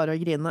begynner jeg vel bare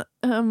å grine.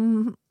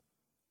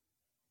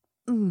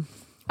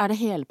 Er det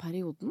hele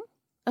perioden?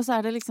 Altså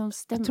er det liksom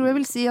Jeg tror jeg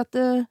vil si at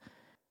jeg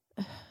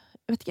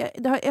vet ikke,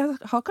 jeg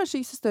har kanskje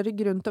ikke så større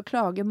grunn til å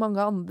klage enn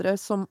mange andre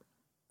som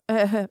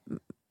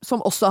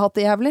også har hatt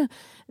det jævlig.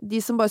 De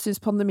som bare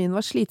synes pandemien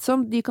var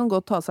slitsom, de kan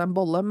godt ta seg en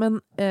bolle,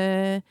 men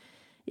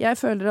jeg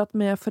føler at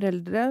med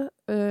foreldre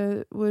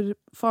hvor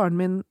faren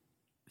min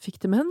fikk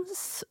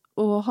demens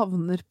og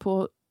havner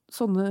på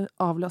sånne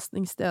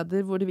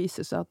avlastningssteder hvor det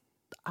viser seg at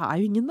det er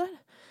jo ingen der.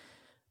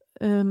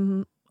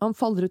 Han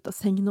faller ut av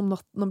sengen om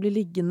natten og blir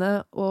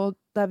liggende, og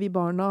det er vi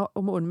barna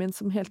og moren min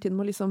som hele tiden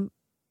må liksom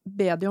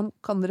be de om,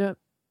 kan dere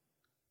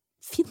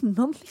finne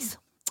han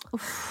liksom?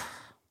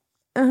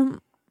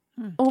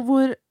 Og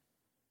hvor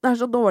det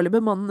er så dårlig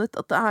bemannet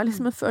at det er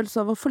liksom en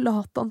følelse av å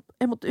forlate han.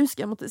 Jeg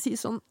måtte si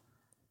sånn,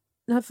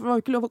 det var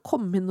jo ikke lov å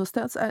komme inn noe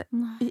sted, så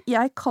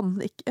jeg kan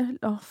ikke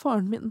la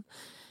faren min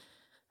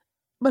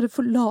bare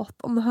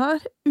forlate han her,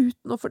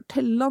 uten å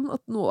fortelle han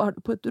at nå er du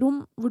på et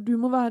rom hvor du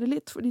må være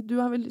litt, fordi du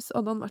er veldig,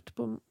 hadde han vært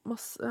på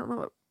masse, han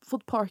har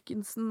fått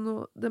Parkinson og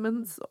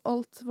demens, og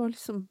alt var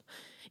liksom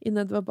i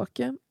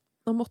nedoverbakke.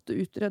 Han måtte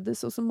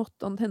utredes, og så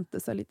måtte han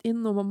hente seg litt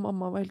inn, og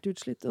mamma var helt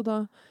utslitt, og da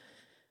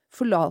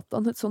forlate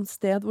han et sånt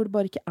sted hvor det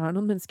bare ikke er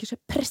noen mennesker, så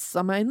jeg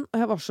presset meg inn,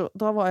 og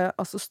da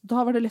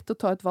var det lett å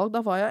ta et valg,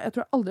 jeg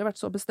tror jeg aldri har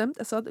vært så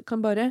bestemt, jeg sa, jeg kan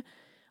bare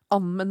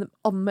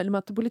anmelde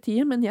meg til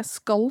politiet, men jeg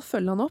skal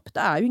følge han opp,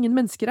 det er jo ingen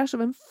mennesker her, så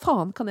hvem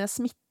faen kan jeg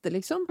smitte,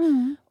 liksom?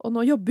 Og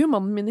nå jobber jo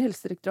mannen min i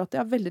Helsedirektoratet,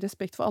 jeg har veldig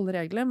respekt for alle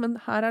regler, men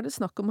her er det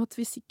snakk om at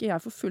hvis ikke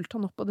jeg får fulgt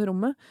han opp på det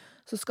rommet,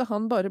 så skal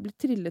han bare bli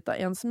trillet av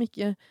en som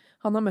ikke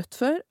han har møtt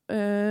før,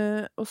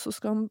 og så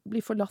skal han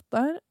bli forlatt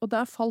der, og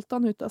der falt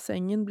han ut av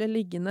sengen, ble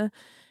liggende,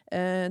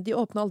 de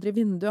åpnet aldri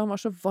vinduet, han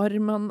var så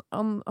varm,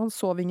 han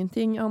sov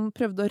ingenting, han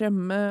prøvde å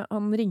rømme,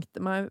 han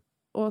ringte meg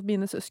og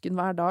mine søsken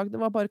hver dag, det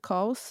var bare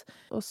kaos,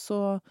 og så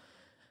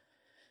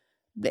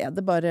ble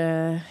det bare,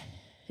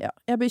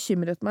 jeg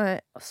bekymret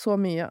meg så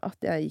mye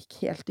at jeg gikk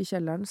helt i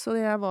kjelleren, så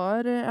jeg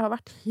har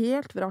vært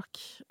helt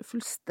vrak,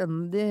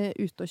 fullstendig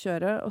ute å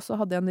kjøre, og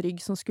så hadde jeg en rygg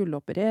som skulle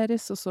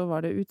opereres, og så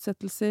var det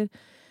utsettelser,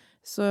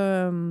 så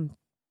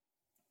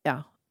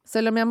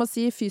selv om jeg må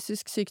si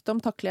fysisk sykdom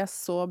takler jeg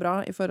så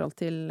bra i forhold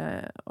til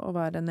å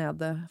være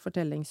nede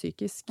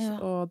fortellingspsykisk,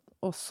 og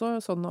også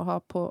sånn å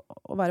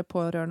være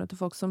pårørende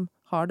til folk som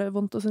har det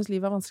vondt og synes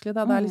livet er vanskelig.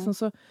 Det er liksom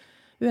så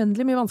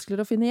uendelig mye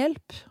vanskeligere å finne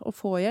hjelp, og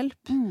få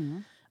hjelp.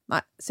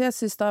 Nei, så jeg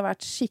synes det har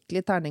vært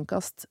skikkelig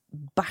terningkast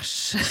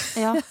bæsj.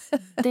 Ja,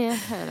 det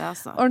hører jeg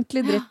altså.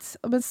 Ordentlig dritt.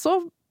 Men så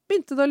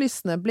begynte det å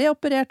lysne, ble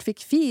operert, fikk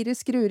 4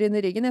 skruer inn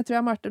i ryggen. Jeg tror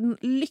jeg har vært den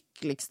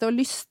lykkeligste og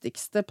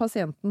lystigste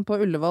pasienten på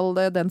Ullevål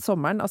den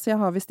sommeren. Altså, jeg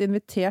har vist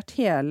invitert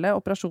hele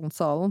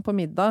operasjonssalen på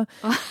middag.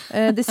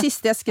 Det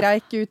siste jeg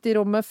skreik ut i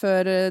rommet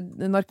før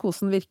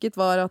narkosen virket,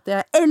 var at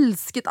jeg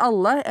elsket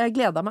alle. Jeg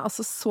gledet meg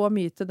altså så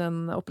mye til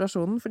den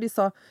operasjonen, for de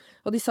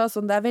sa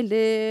sånn, det er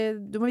veldig,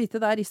 du må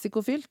vite det er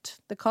risikofylt.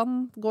 Det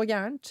kan gå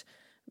gærent.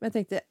 Men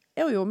jeg tenkte,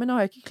 jo, men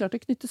nå har jeg ikke klart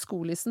å knytte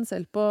skolissen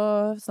selv på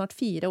snart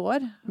 4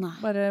 år. Nei.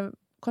 Bare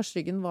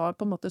korsryggen var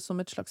på en måte som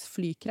et slags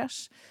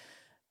flykrasj.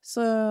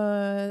 Så,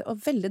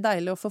 og veldig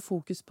deilig å få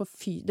fokus på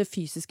det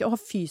fysiske. Å ha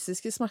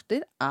fysiske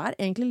smerter er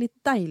egentlig litt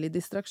deilig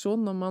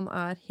distraksjon når man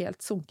er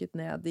helt sunket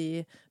ned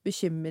i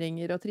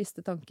bekymringer og triste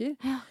tanker.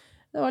 Ja.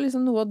 Det var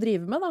liksom noe å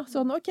drive med da.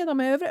 Sånn, ok, da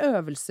må jeg øve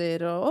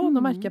øvelser, og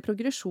nå merker jeg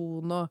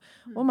progresjon,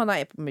 og man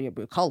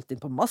blir kalt inn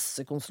på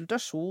masse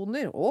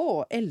konsultasjoner.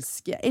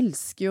 Jeg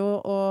elsker jo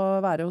å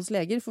være hos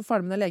leger, for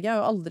faren min er lege.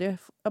 Jeg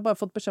har bare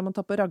fått beskjed om å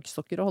ta på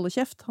raggsokker og holde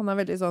kjeft. Han er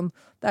veldig sånn,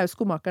 det er jo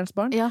skomakerens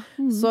barn. Ja.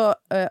 Så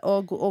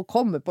å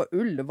komme på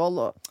Ullevål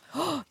og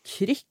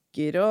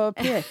krykker og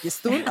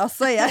pekestol,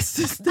 altså jeg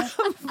synes det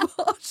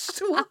var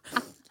så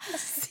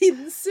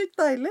sinnssykt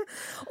deilig.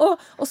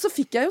 Og så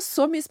fikk jeg jo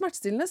så mye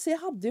smertestillende, så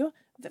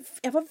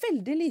jeg var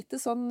veldig lite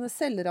sånn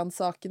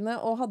selvransakende,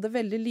 og hadde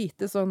veldig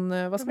lite sånn,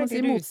 hva skal man si,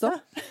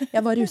 motstand.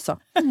 Jeg var rusa.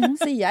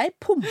 Så jeg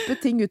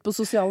pumpet ting ut på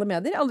sosiale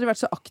medier. Jeg har aldri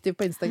vært så aktiv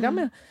på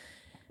Instagram.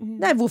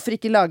 Nei, hvorfor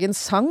ikke lage en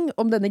sang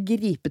om denne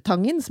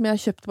gripetangen som jeg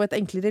har kjøpt på Et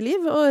enklere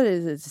liv,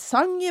 og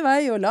sang i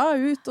vei og la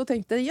ut, og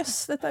tenkte,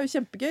 jøss, dette er jo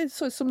kjempegøy,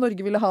 så ut som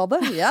Norge ville ha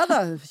det. Ja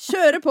da,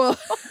 kjøre på!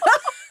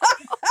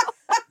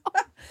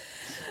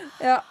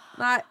 Ja,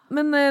 nei,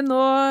 men nå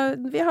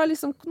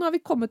har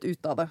vi kommet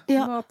ut av det.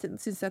 Ja. Nå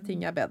synes jeg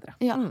ting er bedre.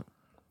 Ja.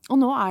 Og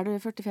nå er du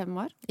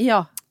 45 år.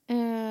 Ja.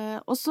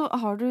 Og så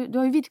har du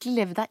har jo virkelig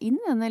levd deg inn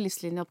i denne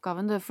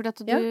livslinjeoppgaven, fordi at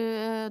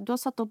du har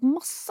satt opp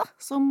masse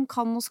som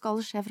kan og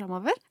skal skje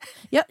fremover.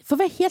 Ja, for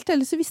å være helt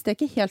ærlig så visste jeg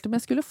ikke helt om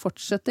jeg skulle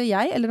fortsette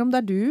eller om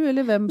det er du,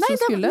 eller hvem som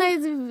skulle. Nei,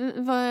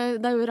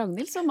 det er jo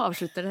Ragnhild som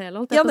avslutter det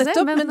hele,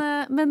 nettopp,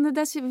 men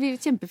det er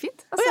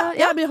kjempefint. Altså,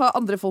 men har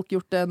andre folk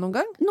gjort det noen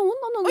gang? Noen,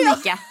 og noen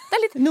ikke.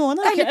 Noen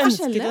har ikke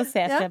ønsket å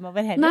se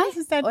fremover heller. Jeg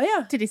synes det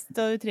er trist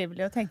og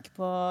utrivelig å tenke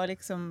på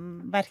liksom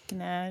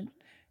verkene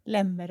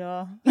lemmer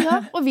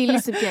og vil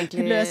liksom ikke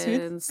egentlig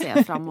se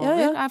fremover.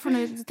 Jeg er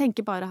fornøyd,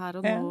 tenker bare her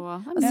og nå.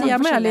 Altså, jeg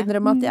må ærlig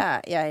innrømme at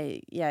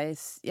jeg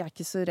er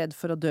ikke så redd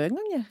for å dø en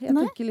gang. Jeg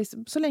tenker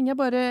liksom, så lenge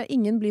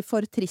ingen blir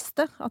for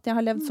triste, at jeg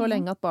har levd så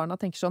lenge at barna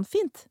tenker sånn,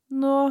 fint,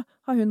 nå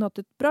har hun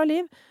hatt et bra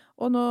liv,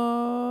 og nå,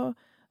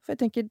 for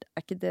jeg tenker,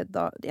 er ikke det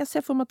da, jeg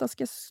ser for meg at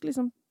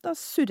da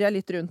surrer jeg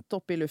litt rundt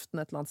oppe i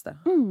luften et eller annet sted.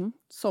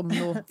 Som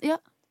noe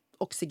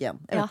oksygen,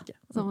 jeg vet ikke.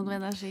 Som noe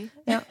energi.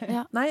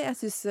 Ja. Nei, jeg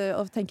synes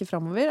å tenke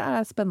fremover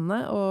er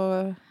spennende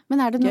og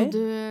Men er det noe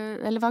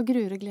eller hva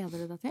gruer og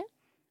gleder du deg til?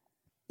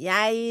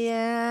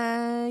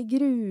 Jeg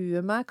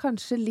gruer meg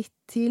kanskje litt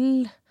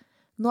til.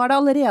 Nå er det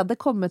allerede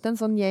kommet en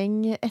sånn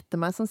gjeng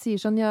etter meg som sier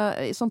sånn,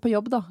 sånn på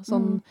jobb da,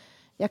 sånn,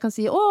 jeg kan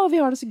si,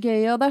 vi har det så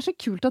gøy, og det er så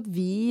kult at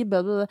vi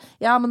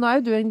ja, men nå er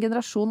jo du en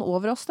generasjon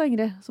over oss da,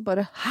 Ingrid. Så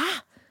bare, hæ?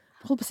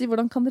 Hold på å si,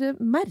 hvordan kan dere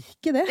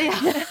merke det?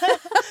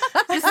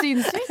 Det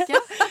synes vi ikke.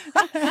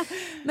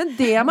 Men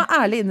det jeg må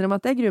ærlig innrømme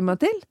at jeg gruer meg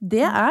til,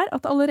 det er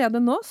at allerede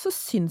nå så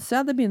synes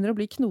jeg det begynner å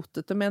bli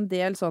knotete med en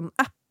del sånn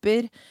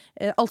apper.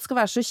 Alt skal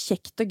være så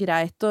kjekt og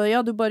greit,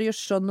 og du bare gjør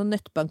sånn og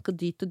nettbank og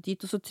dit,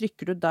 og så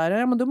trykker du der,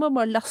 men du må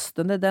bare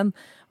laste ned den.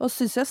 Og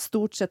så synes jeg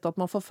stort sett at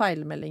man får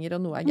feilmeldinger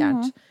og noe er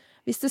gærent.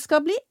 Hvis det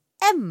skal bli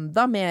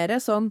enda mer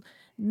sånn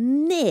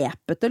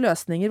nepete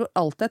løsninger hvor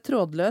alt er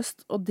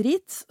trådløst og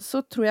drit,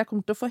 så tror jeg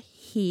kommer til å få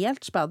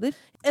helt spader.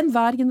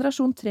 Enhver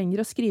generasjon trenger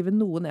å skrive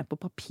noe ned på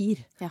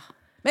papir. Ja.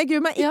 Men jeg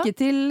gruer meg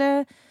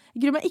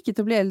ikke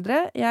til å bli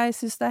eldre. Jeg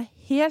synes det er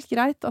helt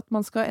greit at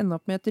man skal ende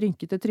opp med et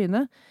rynkete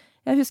tryne.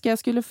 Jeg husker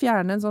jeg skulle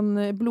fjerne en sånn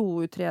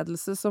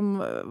blodutredelse som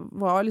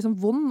var liksom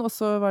vond, og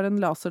så var det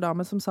en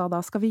laserdame som sa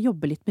da, skal vi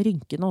jobbe litt med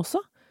rynkene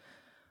også?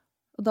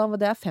 Og da var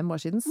det 5 år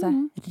siden, så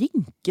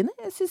rynkene?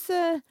 Jeg synes...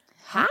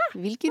 Hæ?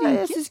 Hvilke rynker?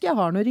 Jeg synes ikke jeg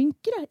har noen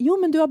rynker. Jo,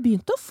 men du har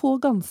begynt å få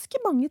ganske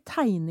mange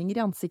tegninger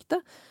i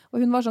ansiktet.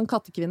 Og hun var sånn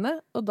kattekvinne,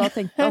 og da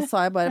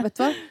sa jeg bare, vet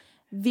du hva?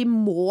 Vi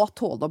må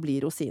tåle å bli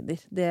rosiner.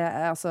 Det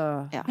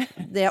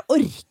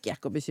orker jeg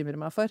ikke å bekymre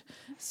meg for.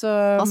 Så,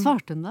 hva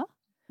svarte hun da?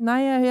 Nei,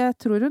 jeg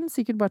tror hun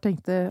sikkert bare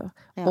tenkte,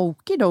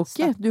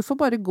 okidoki, du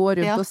får bare gå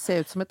rundt og se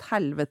ut som et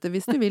helvete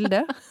hvis du vil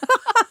det.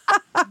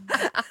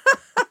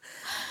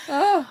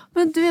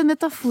 Men du, en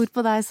metafor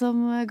på deg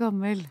som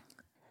gammel.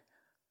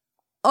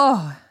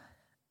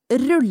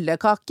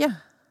 Rullekake.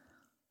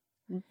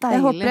 Deilig.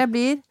 Jeg håper jeg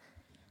blir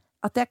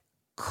at jeg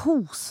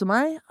koser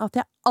meg, at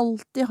jeg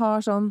alltid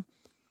har sånn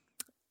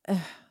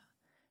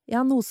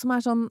Ja, noe som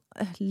sånn,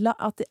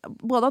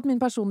 både at min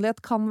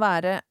personlighet kan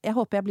være, jeg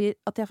håper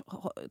at jeg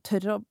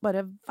tør å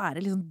bare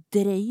være litt sånn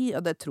drøy,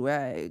 og det tror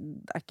jeg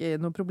ikke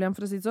noe problem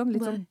for å si det sånn,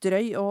 litt sånn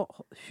drøy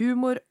og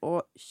humor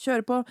og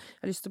kjøre på.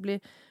 Jeg har lyst til å bli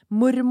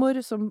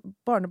mormor som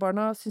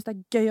barnebarna synes det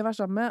gøy å være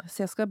sammen med,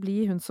 så jeg skal bli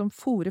hun som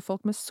fôrer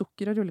folk med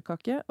sukker og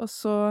rullekake, og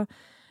så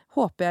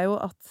håper jeg jo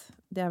at,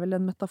 det vel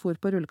en metafor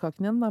på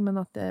rullekaken igjen da, men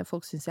at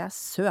folk synes jeg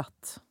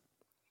søt.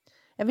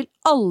 Jeg vil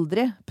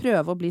aldri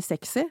prøve å bli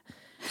sexy.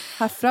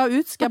 Herfra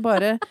ut skal jeg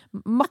bare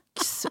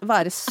maks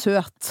være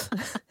søt.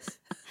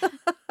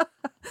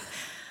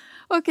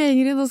 Ok,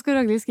 Ingrid, nå skal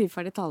Ragnhild skrive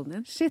ferdig talen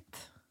din.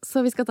 Shit.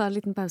 Så vi skal ta en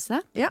liten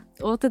pause. Ja.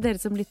 Og til dere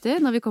som lytter,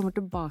 når vi kommer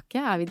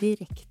tilbake, vi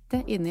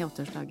direkte inne i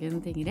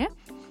 8-årsdagen til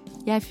Ingrid.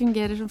 Jeg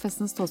fungerer som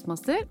festens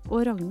toastmaster,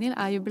 og Ragnhild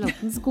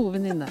jubilantens gode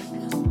venninne.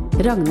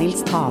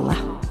 Ragnhilds tale.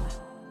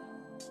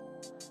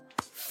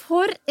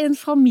 For en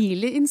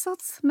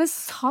familieinnsats med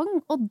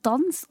sang og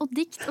dans og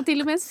dikt og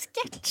til og med en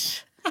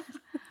sketsj.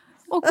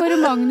 Og Kåre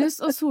Magnus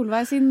og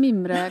Solveig sin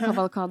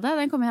mimrekavalkade,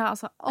 den kommer jeg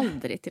altså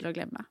aldri til å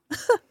glemme.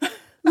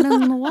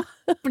 Men nå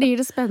blir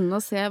det spennende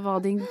å se hva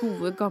din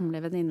gode gamle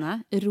venninne,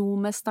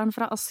 romesteren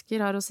fra Asker,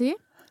 har å si.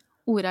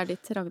 Ordet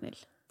ditt, Ragnhild.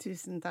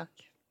 Tusen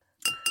takk.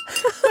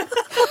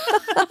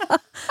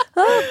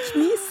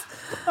 Knis.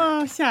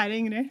 Kjære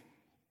Ingrid.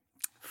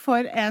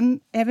 For en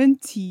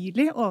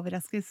eventyrlig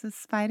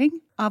overraskelsesfeiring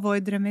av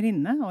vår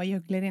drømmerinne og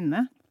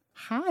gjøglerinne.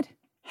 Her,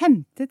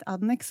 hentet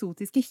av den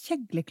eksotiske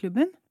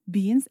kjegleklubben,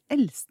 byens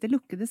eldste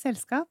lukkede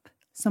selskap,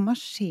 som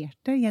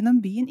marsjerte gjennom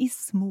byen i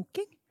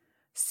smoking,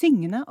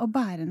 syngende og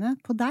bærende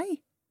på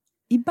deg,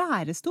 i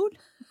bærestol,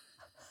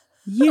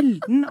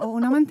 gylden og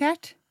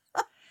ornamentert.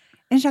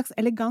 En slags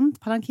elegant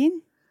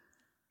palankin.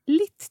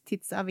 Litt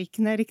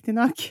tidsavvikende, riktig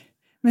nok,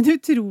 men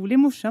utrolig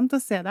morsomt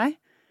å se deg.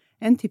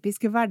 En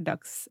typisk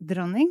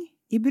hverdagsdronning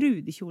i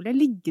brudekjole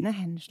liggende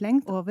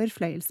henslengt over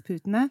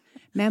fløyelsputene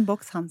med en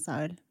boks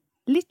Hansa-øl.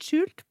 Litt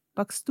skjult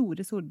bak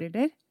store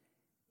solbriller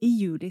i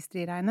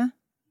julistriregnet.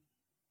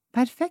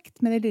 Perfekt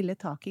med det lille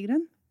taket i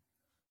grunn.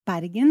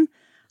 Bergen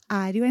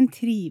jo en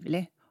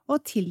trivelig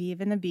og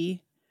tilgivende by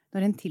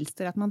når den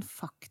tilstår at man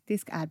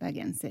faktisk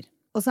bergenser.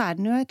 Og så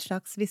den jo et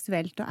slags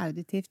visuelt og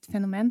auditivt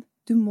fenomen.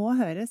 Du må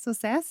høres og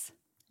ses,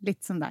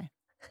 litt som deg.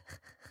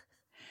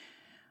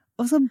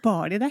 Og så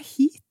bar de deg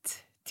hit,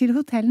 til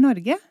Hotell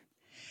Norge,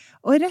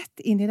 og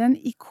rett inn i den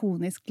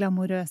ikonisk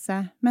glamorøse,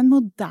 men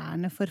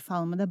moderne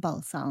forfalmede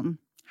ballsalen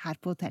her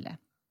på hotellet.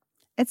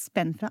 Et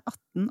spenn fra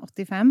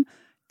 1885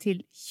 til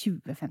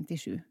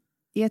 2057.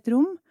 I et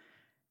rom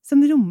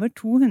som rommer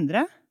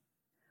 200,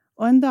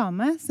 og en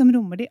dame som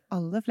rommer de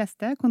aller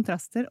fleste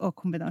kontraster og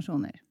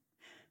kombinasjoner.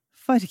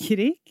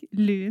 Fargerik,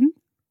 lun,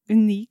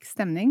 unik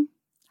stemning.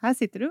 Her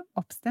sitter du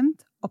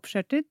oppstemt,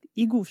 oppskjørtet,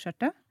 i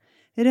godskjørtet,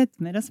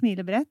 rødmer og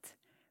smiler bredt,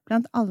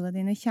 blant alle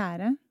dine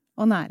kjære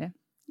og nære.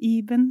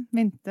 Iben,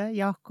 Minte,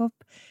 Jakob,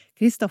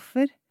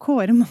 Kristoffer,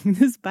 Kåre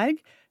Magnus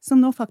Berg, som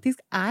nå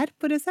faktisk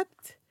på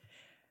resept.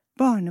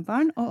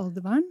 Barnebarn og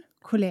oldebarn,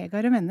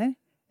 kollegaer og venner,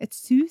 et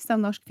sus av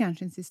norsk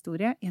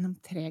fjernsynshistorie gjennom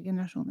 3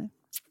 generasjoner.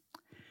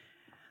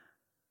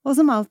 Og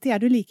som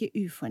alltid du like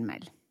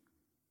uformell.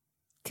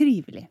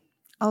 Trivelig.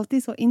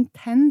 Alltid så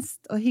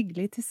intenst og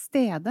hyggelig til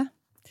stede.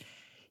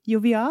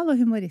 Jovial og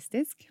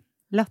humoristisk.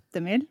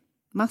 Lattermild.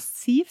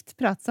 Massivt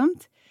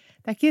pratsomt.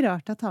 Det ikke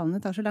rart at talene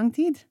tar så lang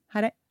tid.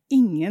 Her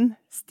ingen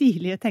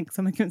stilige,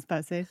 tenksomme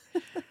kunstpauser.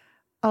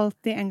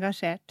 Alltid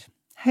engasjert.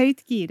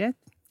 Høyt giret.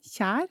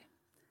 Kjær.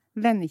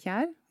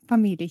 Vennekjær.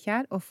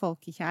 Familiekjær og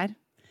folkekjær.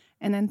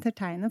 En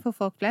entertainer for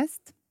folk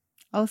flest.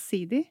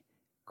 Allsidig.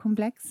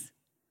 Kompleks.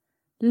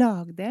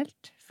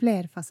 Lagdelt.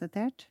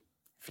 Flerfasettert.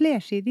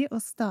 Flersidig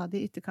og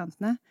stadig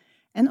ytterkantene.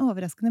 En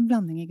overraskende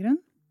blanding i grunn.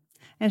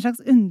 En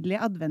slags underlig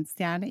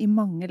adventsstjerne i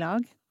mange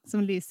lag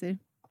som lyser.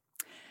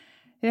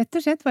 Rett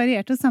og slett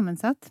variert og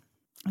sammensatt.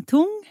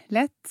 Tung,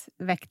 lett,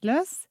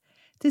 vektløs,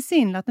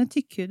 tilsynelatende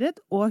tykkhudet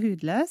og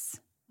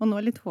hudløs, og nå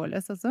litt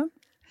hårløs også.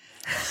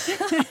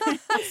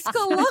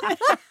 Skalla!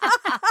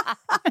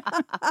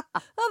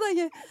 Ja, det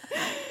gøy.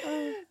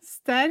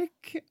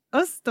 Sterk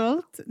og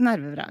stolt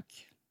nervevrak.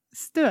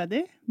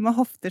 Stødig, med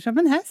hofter som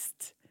en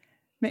hest,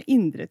 med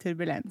indre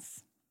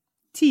turbulens.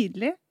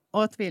 Tydelig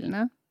og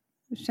tvilende.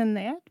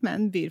 Genert,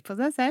 men byr på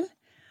seg selv.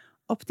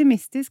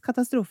 Optimistisk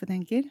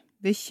katastrofetenker,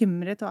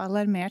 bekymret og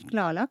alarmert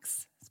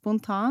gladlaks,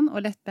 spontan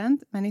og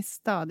lettbent, men i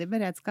stadig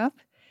beredskap,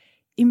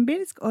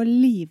 innbilsk og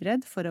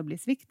livredd for å bli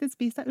sviktet,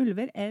 spist av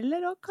ulver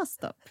eller å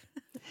kaste opp.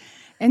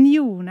 En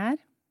jordnær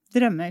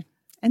drømmer,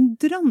 en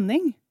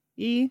dronning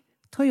i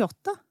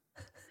Toyota,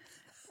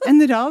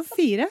 en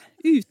RAV4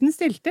 uten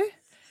stilter,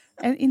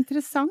 en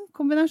interessant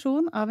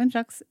kombinasjon av en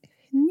slags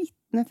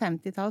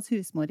 1950-talls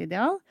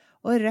husmorideal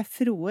og røff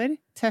roer,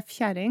 tøff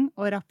kjæring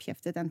og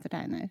rappkjeftet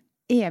entertainer.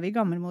 Evig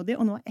gammelmodig,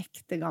 og nå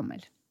ekte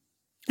gammel.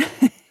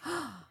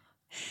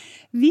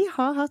 Vi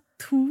har hatt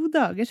 2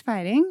 dagers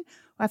feiring,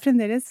 og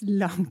fremdeles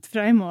langt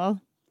fra i mål.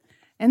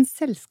 En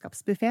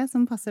selskapsbuffet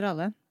som passer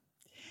alle.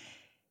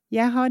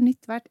 Jeg har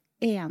nytt hvert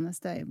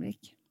eneste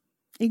øyeblikk.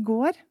 I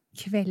går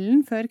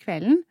Kvelden før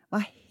kvelden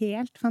var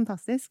helt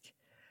fantastisk.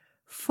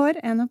 For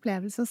en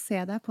opplevelse å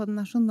se deg på den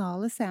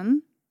nasjonale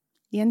scenen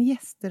i en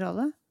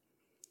gjesterolle.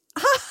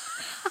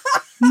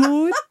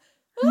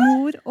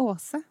 Mor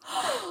Åse.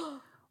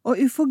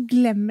 Og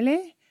uforglemmelig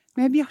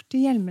med Bjarte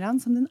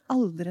Hjelmeland som den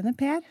aldrende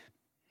Per.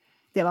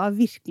 Det var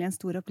virkelig en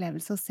stor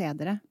opplevelse å se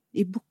dere,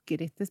 i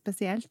bukkerittet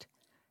spesielt.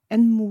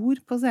 En mor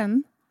på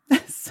scenen.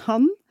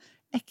 Sann,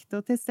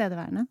 ekte og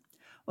tilstedeværende.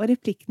 Og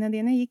replikkene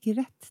dine gikk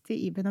rett til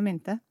Iben og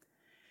Minte.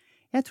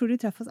 Jeg tror du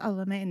traff oss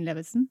alle med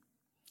innlevelsen.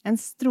 En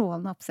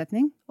strålende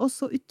oppsetning, og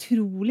så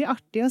utrolig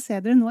artig å se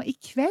dere nå i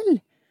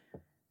kveld.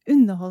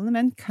 Underholdende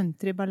med en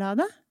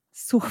countryballade,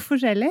 så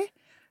forskjellig,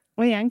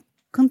 og igjen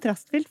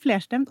kontrastfylt,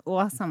 flerstemt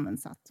og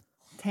sammensatt.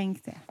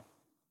 Tenk det.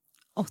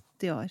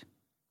 80 år.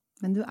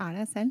 Men du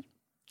deg selv.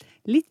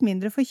 Litt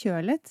mindre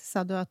forkjølet,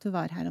 sa du at du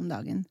var her om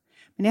dagen.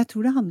 Men jeg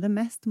tror det handler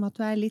mest om at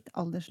du litt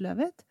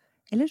aldersløvet,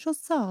 eller så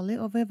salig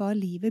over hva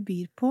livet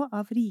byr på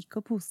av rike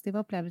og positive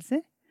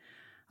opplevelser.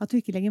 At du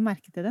ikke legger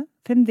merke til det.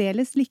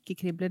 Fremdeles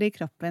lykkekribler det i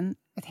kroppen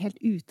et helt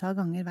utall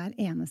ganger hver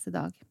eneste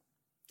dag.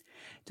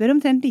 Du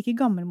omtrent like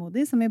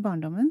gammelmodig som i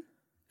barndommen,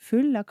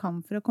 full av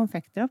kamfer og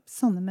konfektdropp,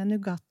 sånne med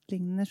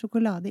nougat-lignende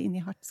sjokolade inn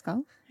i hardt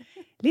skall.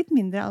 Litt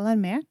mindre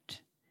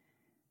alarmert,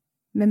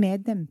 med mer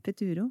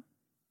dempet uro.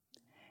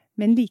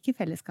 Men like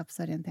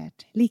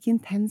fellesskapsorientert, like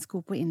intens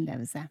god på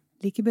innlevelse,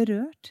 like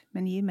berørt,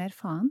 men gir mer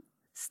faen.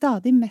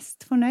 Stadig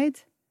mest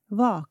fornøyd,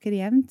 vaker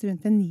jevnt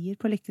rundt en 9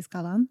 på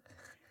lykkeskalaen.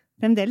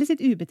 Fremdeles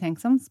litt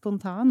ubetenksom,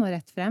 spontan og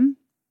rett frem.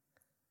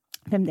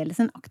 Fremdeles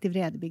en aktiv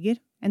redebygger.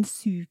 En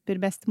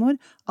superbestemor,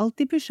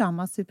 alltid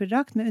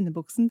pyjamas-superdrakt med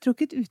underbuksen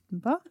trukket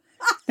utenpå.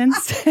 Den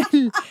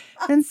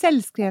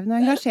selvskrevne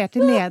og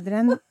engasjerte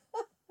lederen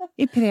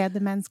i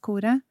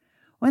predemenskoret.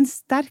 Og en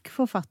sterk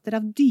forfatter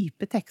av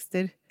dype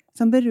tekster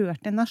som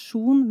berørte en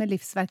nasjon med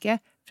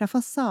livsverket fra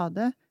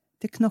fasade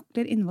til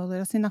knokler,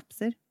 innvoller og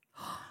synapser.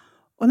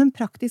 Og den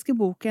praktiske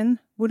boken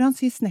Hvordan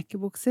sy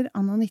snekkerbukser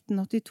anno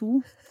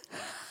 1982.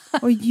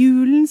 Og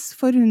julens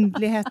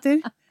forunderligheter,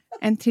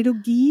 en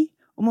trilogi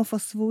om å få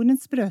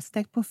svorens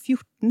brødstek på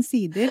 14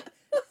 sider.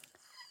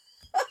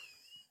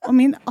 Og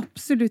min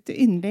absolutte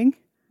yndling,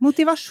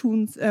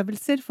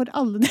 motivasjonsøvelser for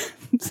alle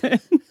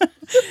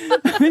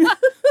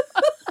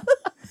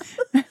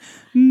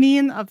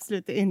Min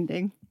absolutte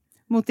yndling,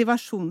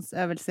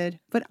 motivasjonsøvelser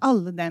for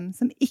alle dem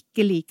som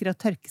ikke liker å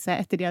tørke seg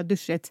etter de har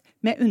dusjet,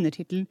 med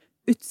undertitelen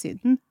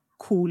Utsiden,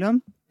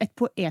 et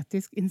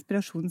poetisk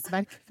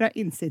inspirasjonsverk fra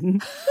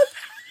innsiden.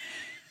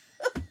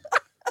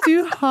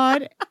 Du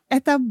har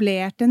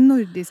etablert den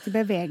nordiske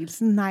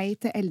bevegelsen Nei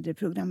til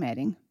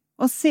eldreprogrammering,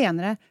 og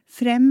senere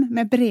frem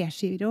med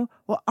brevgiro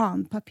og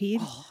annen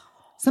papir,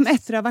 som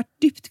etter å ha vært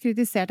dypt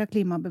kritisert av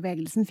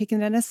klimabevegelsen fikk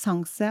en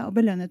renessanse og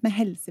belønnet med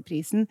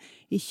helseprisen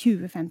i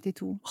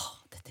 2052.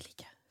 Dette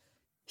liker jeg.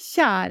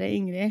 Kjære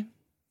Ingrid,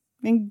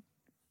 min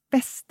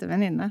beste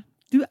venninne,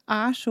 du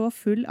så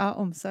full av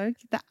omsorg,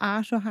 det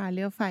så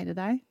herlig å feire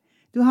deg.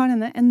 Du har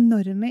denne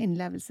enorme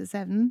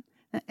innlevelsesevnen,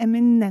 den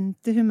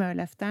eminente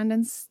humørløfteren,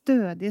 den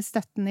stødige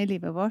støtten i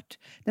livet vårt,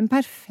 den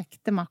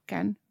perfekte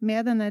makkeren,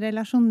 med denne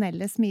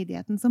relasjonelle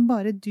smidigheten som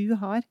bare du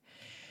har.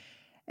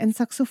 En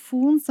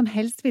saksofon som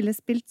helst ville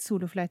spilt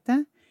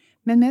solofløyte,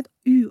 men med et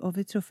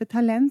uovertruffet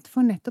talent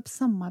for nettopp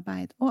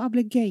samarbeid og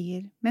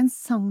ablegøyer, med en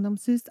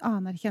sagnomsust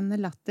anerkjennende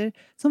latter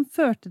som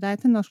førte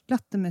deg til Norsk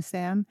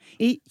Lattermuseum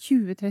i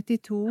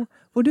 2032,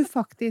 hvor du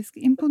faktisk,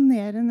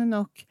 imponerende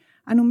nok,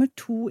 nummer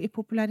 2 i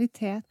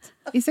popularitet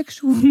i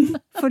seksjonen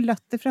for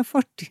latter fra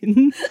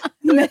fortiden,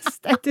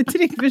 nest etter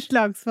Trygve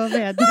Slagsvold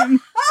Vedum.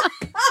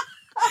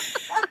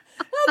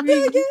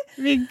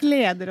 Vi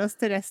gleder oss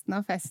til resten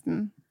av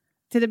festen,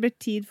 til det blir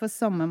tid for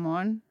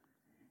sommermorgen,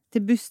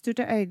 til busstur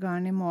til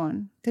Øygarden i morgen,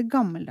 til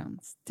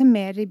gammeldans, til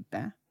mer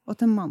ribbe og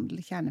til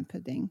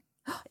mandelkjernepudding.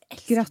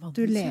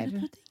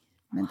 Gratulerer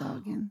med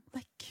dagen.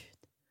 Nei,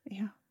 Gud.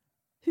 Ja.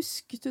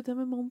 Husket du det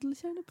med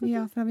mandelkjernepudding?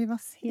 Ja, fra vi var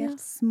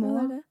helt små,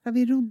 fra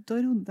vi rodde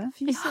og rodde.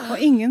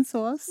 Og ingen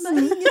så oss.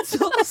 Nei, ingen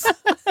så oss.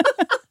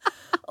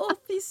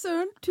 Fy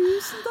søren,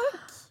 tusen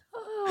takk.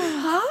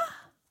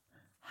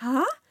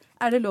 Hæ?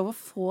 Det lov å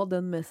få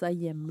den med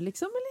seg hjem,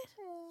 liksom, eller?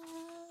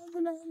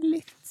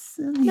 Litt...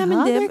 Ja,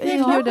 men det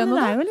gjør det nå.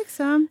 Det jo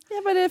liksom...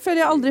 Jeg bare føler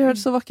jeg aldri hørt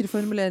så vakre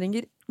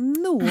formuleringer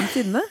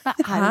noensinne.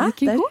 Det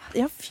ikke god?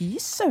 Ja, fy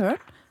søren.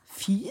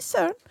 Fy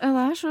søren. Ja,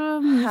 det så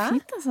mye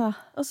fint, altså.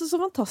 Altså, så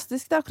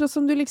fantastisk. Det akkurat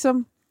som du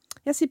liksom...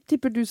 Jeg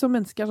tipper du som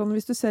menneske sånn,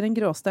 hvis du ser en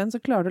gråstein,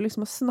 så klarer du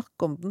liksom å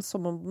snakke om den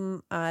som om den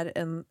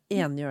en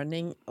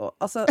enhjørning. Og,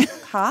 altså,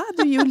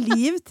 Du gir jo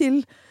liv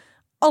til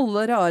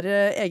alle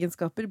rare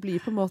egenskaper,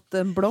 blir på en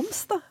måte en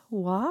blomst, da.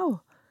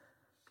 Wow.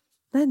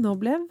 Nei, nå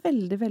ble jeg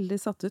veldig, veldig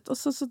satt ut. Og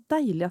så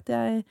deilig at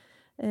jeg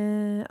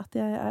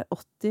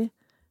 80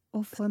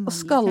 Og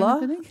skalla.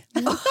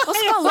 Og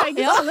skalla,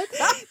 ja.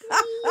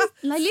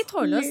 Nei, litt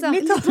hårløs, ja.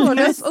 Litt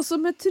hårløs, også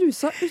med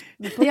trusa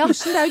utenpå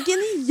kursen. Det jo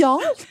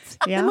genialt!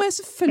 Det må jeg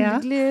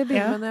selvfølgelig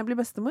begynne med når jeg blir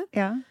bestemor.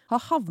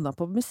 Har havna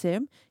på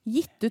museum,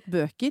 gitt ut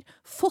bøker,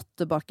 fått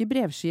tilbake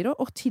brevgiro,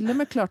 og til og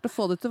med klart å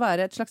få det til å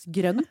være et slags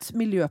grønt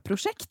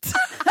miljøprosjekt.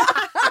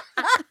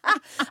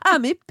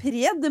 Med i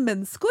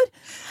pre-demenskor.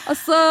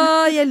 Altså,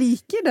 jeg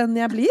liker den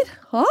jeg blir.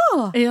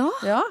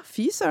 Ja,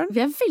 fy søren. Vi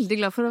veldig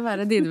glad for å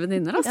være dine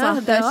venninner, altså.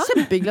 Ja, det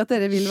kjempehyggelig at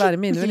dere vil være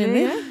mine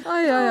venninner.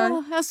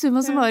 Ja,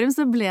 summa summarum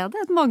så ble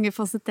det et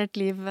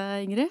mangefasettert liv,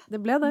 Ingrid.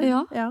 Det ble det.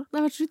 Ja. Det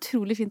har vært så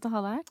utrolig fint å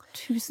ha deg her.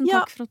 Tusen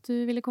takk for at du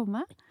ville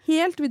komme.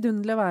 Helt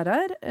vidunderlig å være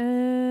her.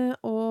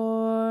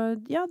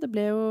 Og ja, det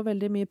ble jo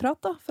veldig mye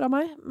prat da, fra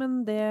meg,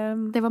 men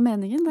det var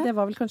meningen, det. Det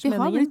var vel kanskje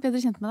meningen. Vi har blitt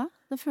bedre kjent med deg.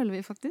 Det føler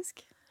vi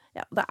faktisk.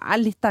 Ja, det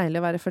litt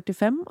deilig å være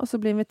 45, og så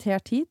bli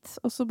invitert hit,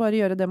 og så bare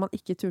gjøre det man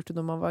ikke turte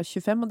når man var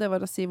 25, og det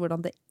var å si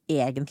hvordan det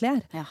egentlig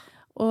er. Ja.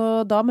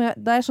 Og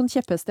det sånn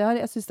kjepphest jeg har.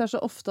 Jeg synes det så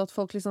ofte at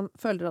folk liksom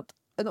føler at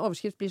en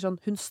overskrift blir sånn,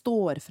 hun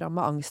står frem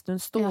med angsten,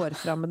 hun står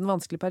frem med den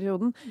vanskelige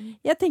perioden.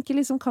 Jeg tenker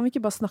liksom, kan vi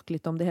ikke bare snakke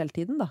litt om det hele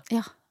tiden da?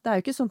 Ja. Det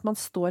jo ikke sånn at man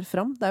står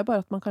frem, det jo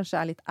bare at man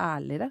kanskje litt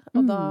ærligere,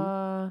 og da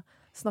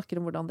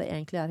snakker om hvordan det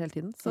egentlig hele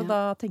tiden. Så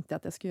da tenkte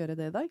jeg at jeg skulle gjøre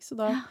det i dag, så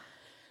da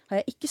har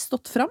jeg ikke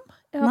stått frem.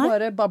 Jeg har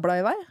bare bablet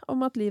i vei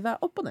om at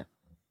livet opp og ned.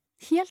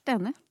 Helt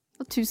enig.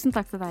 Og tusen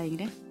takk til deg,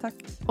 Ingrid. Takk.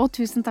 Og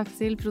tusen takk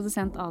til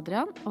produsent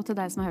Adrian, og til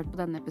deg som har hørt på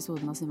denne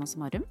episoden av Summa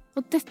Summarum.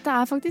 Og dette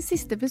faktisk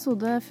siste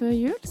episode før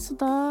jul, så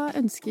da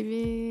ønsker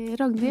vi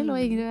Ragnhild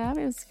og Ingrid og jeg,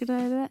 vi ønsker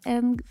dere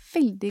en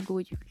veldig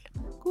god jul.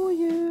 God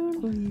jul.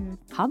 God jul.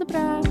 Ha det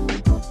bra.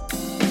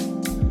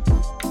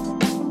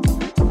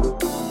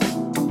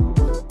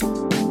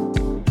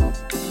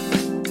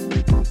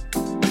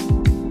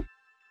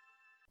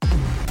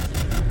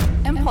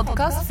 En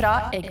podcast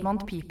fra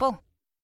Egmont People.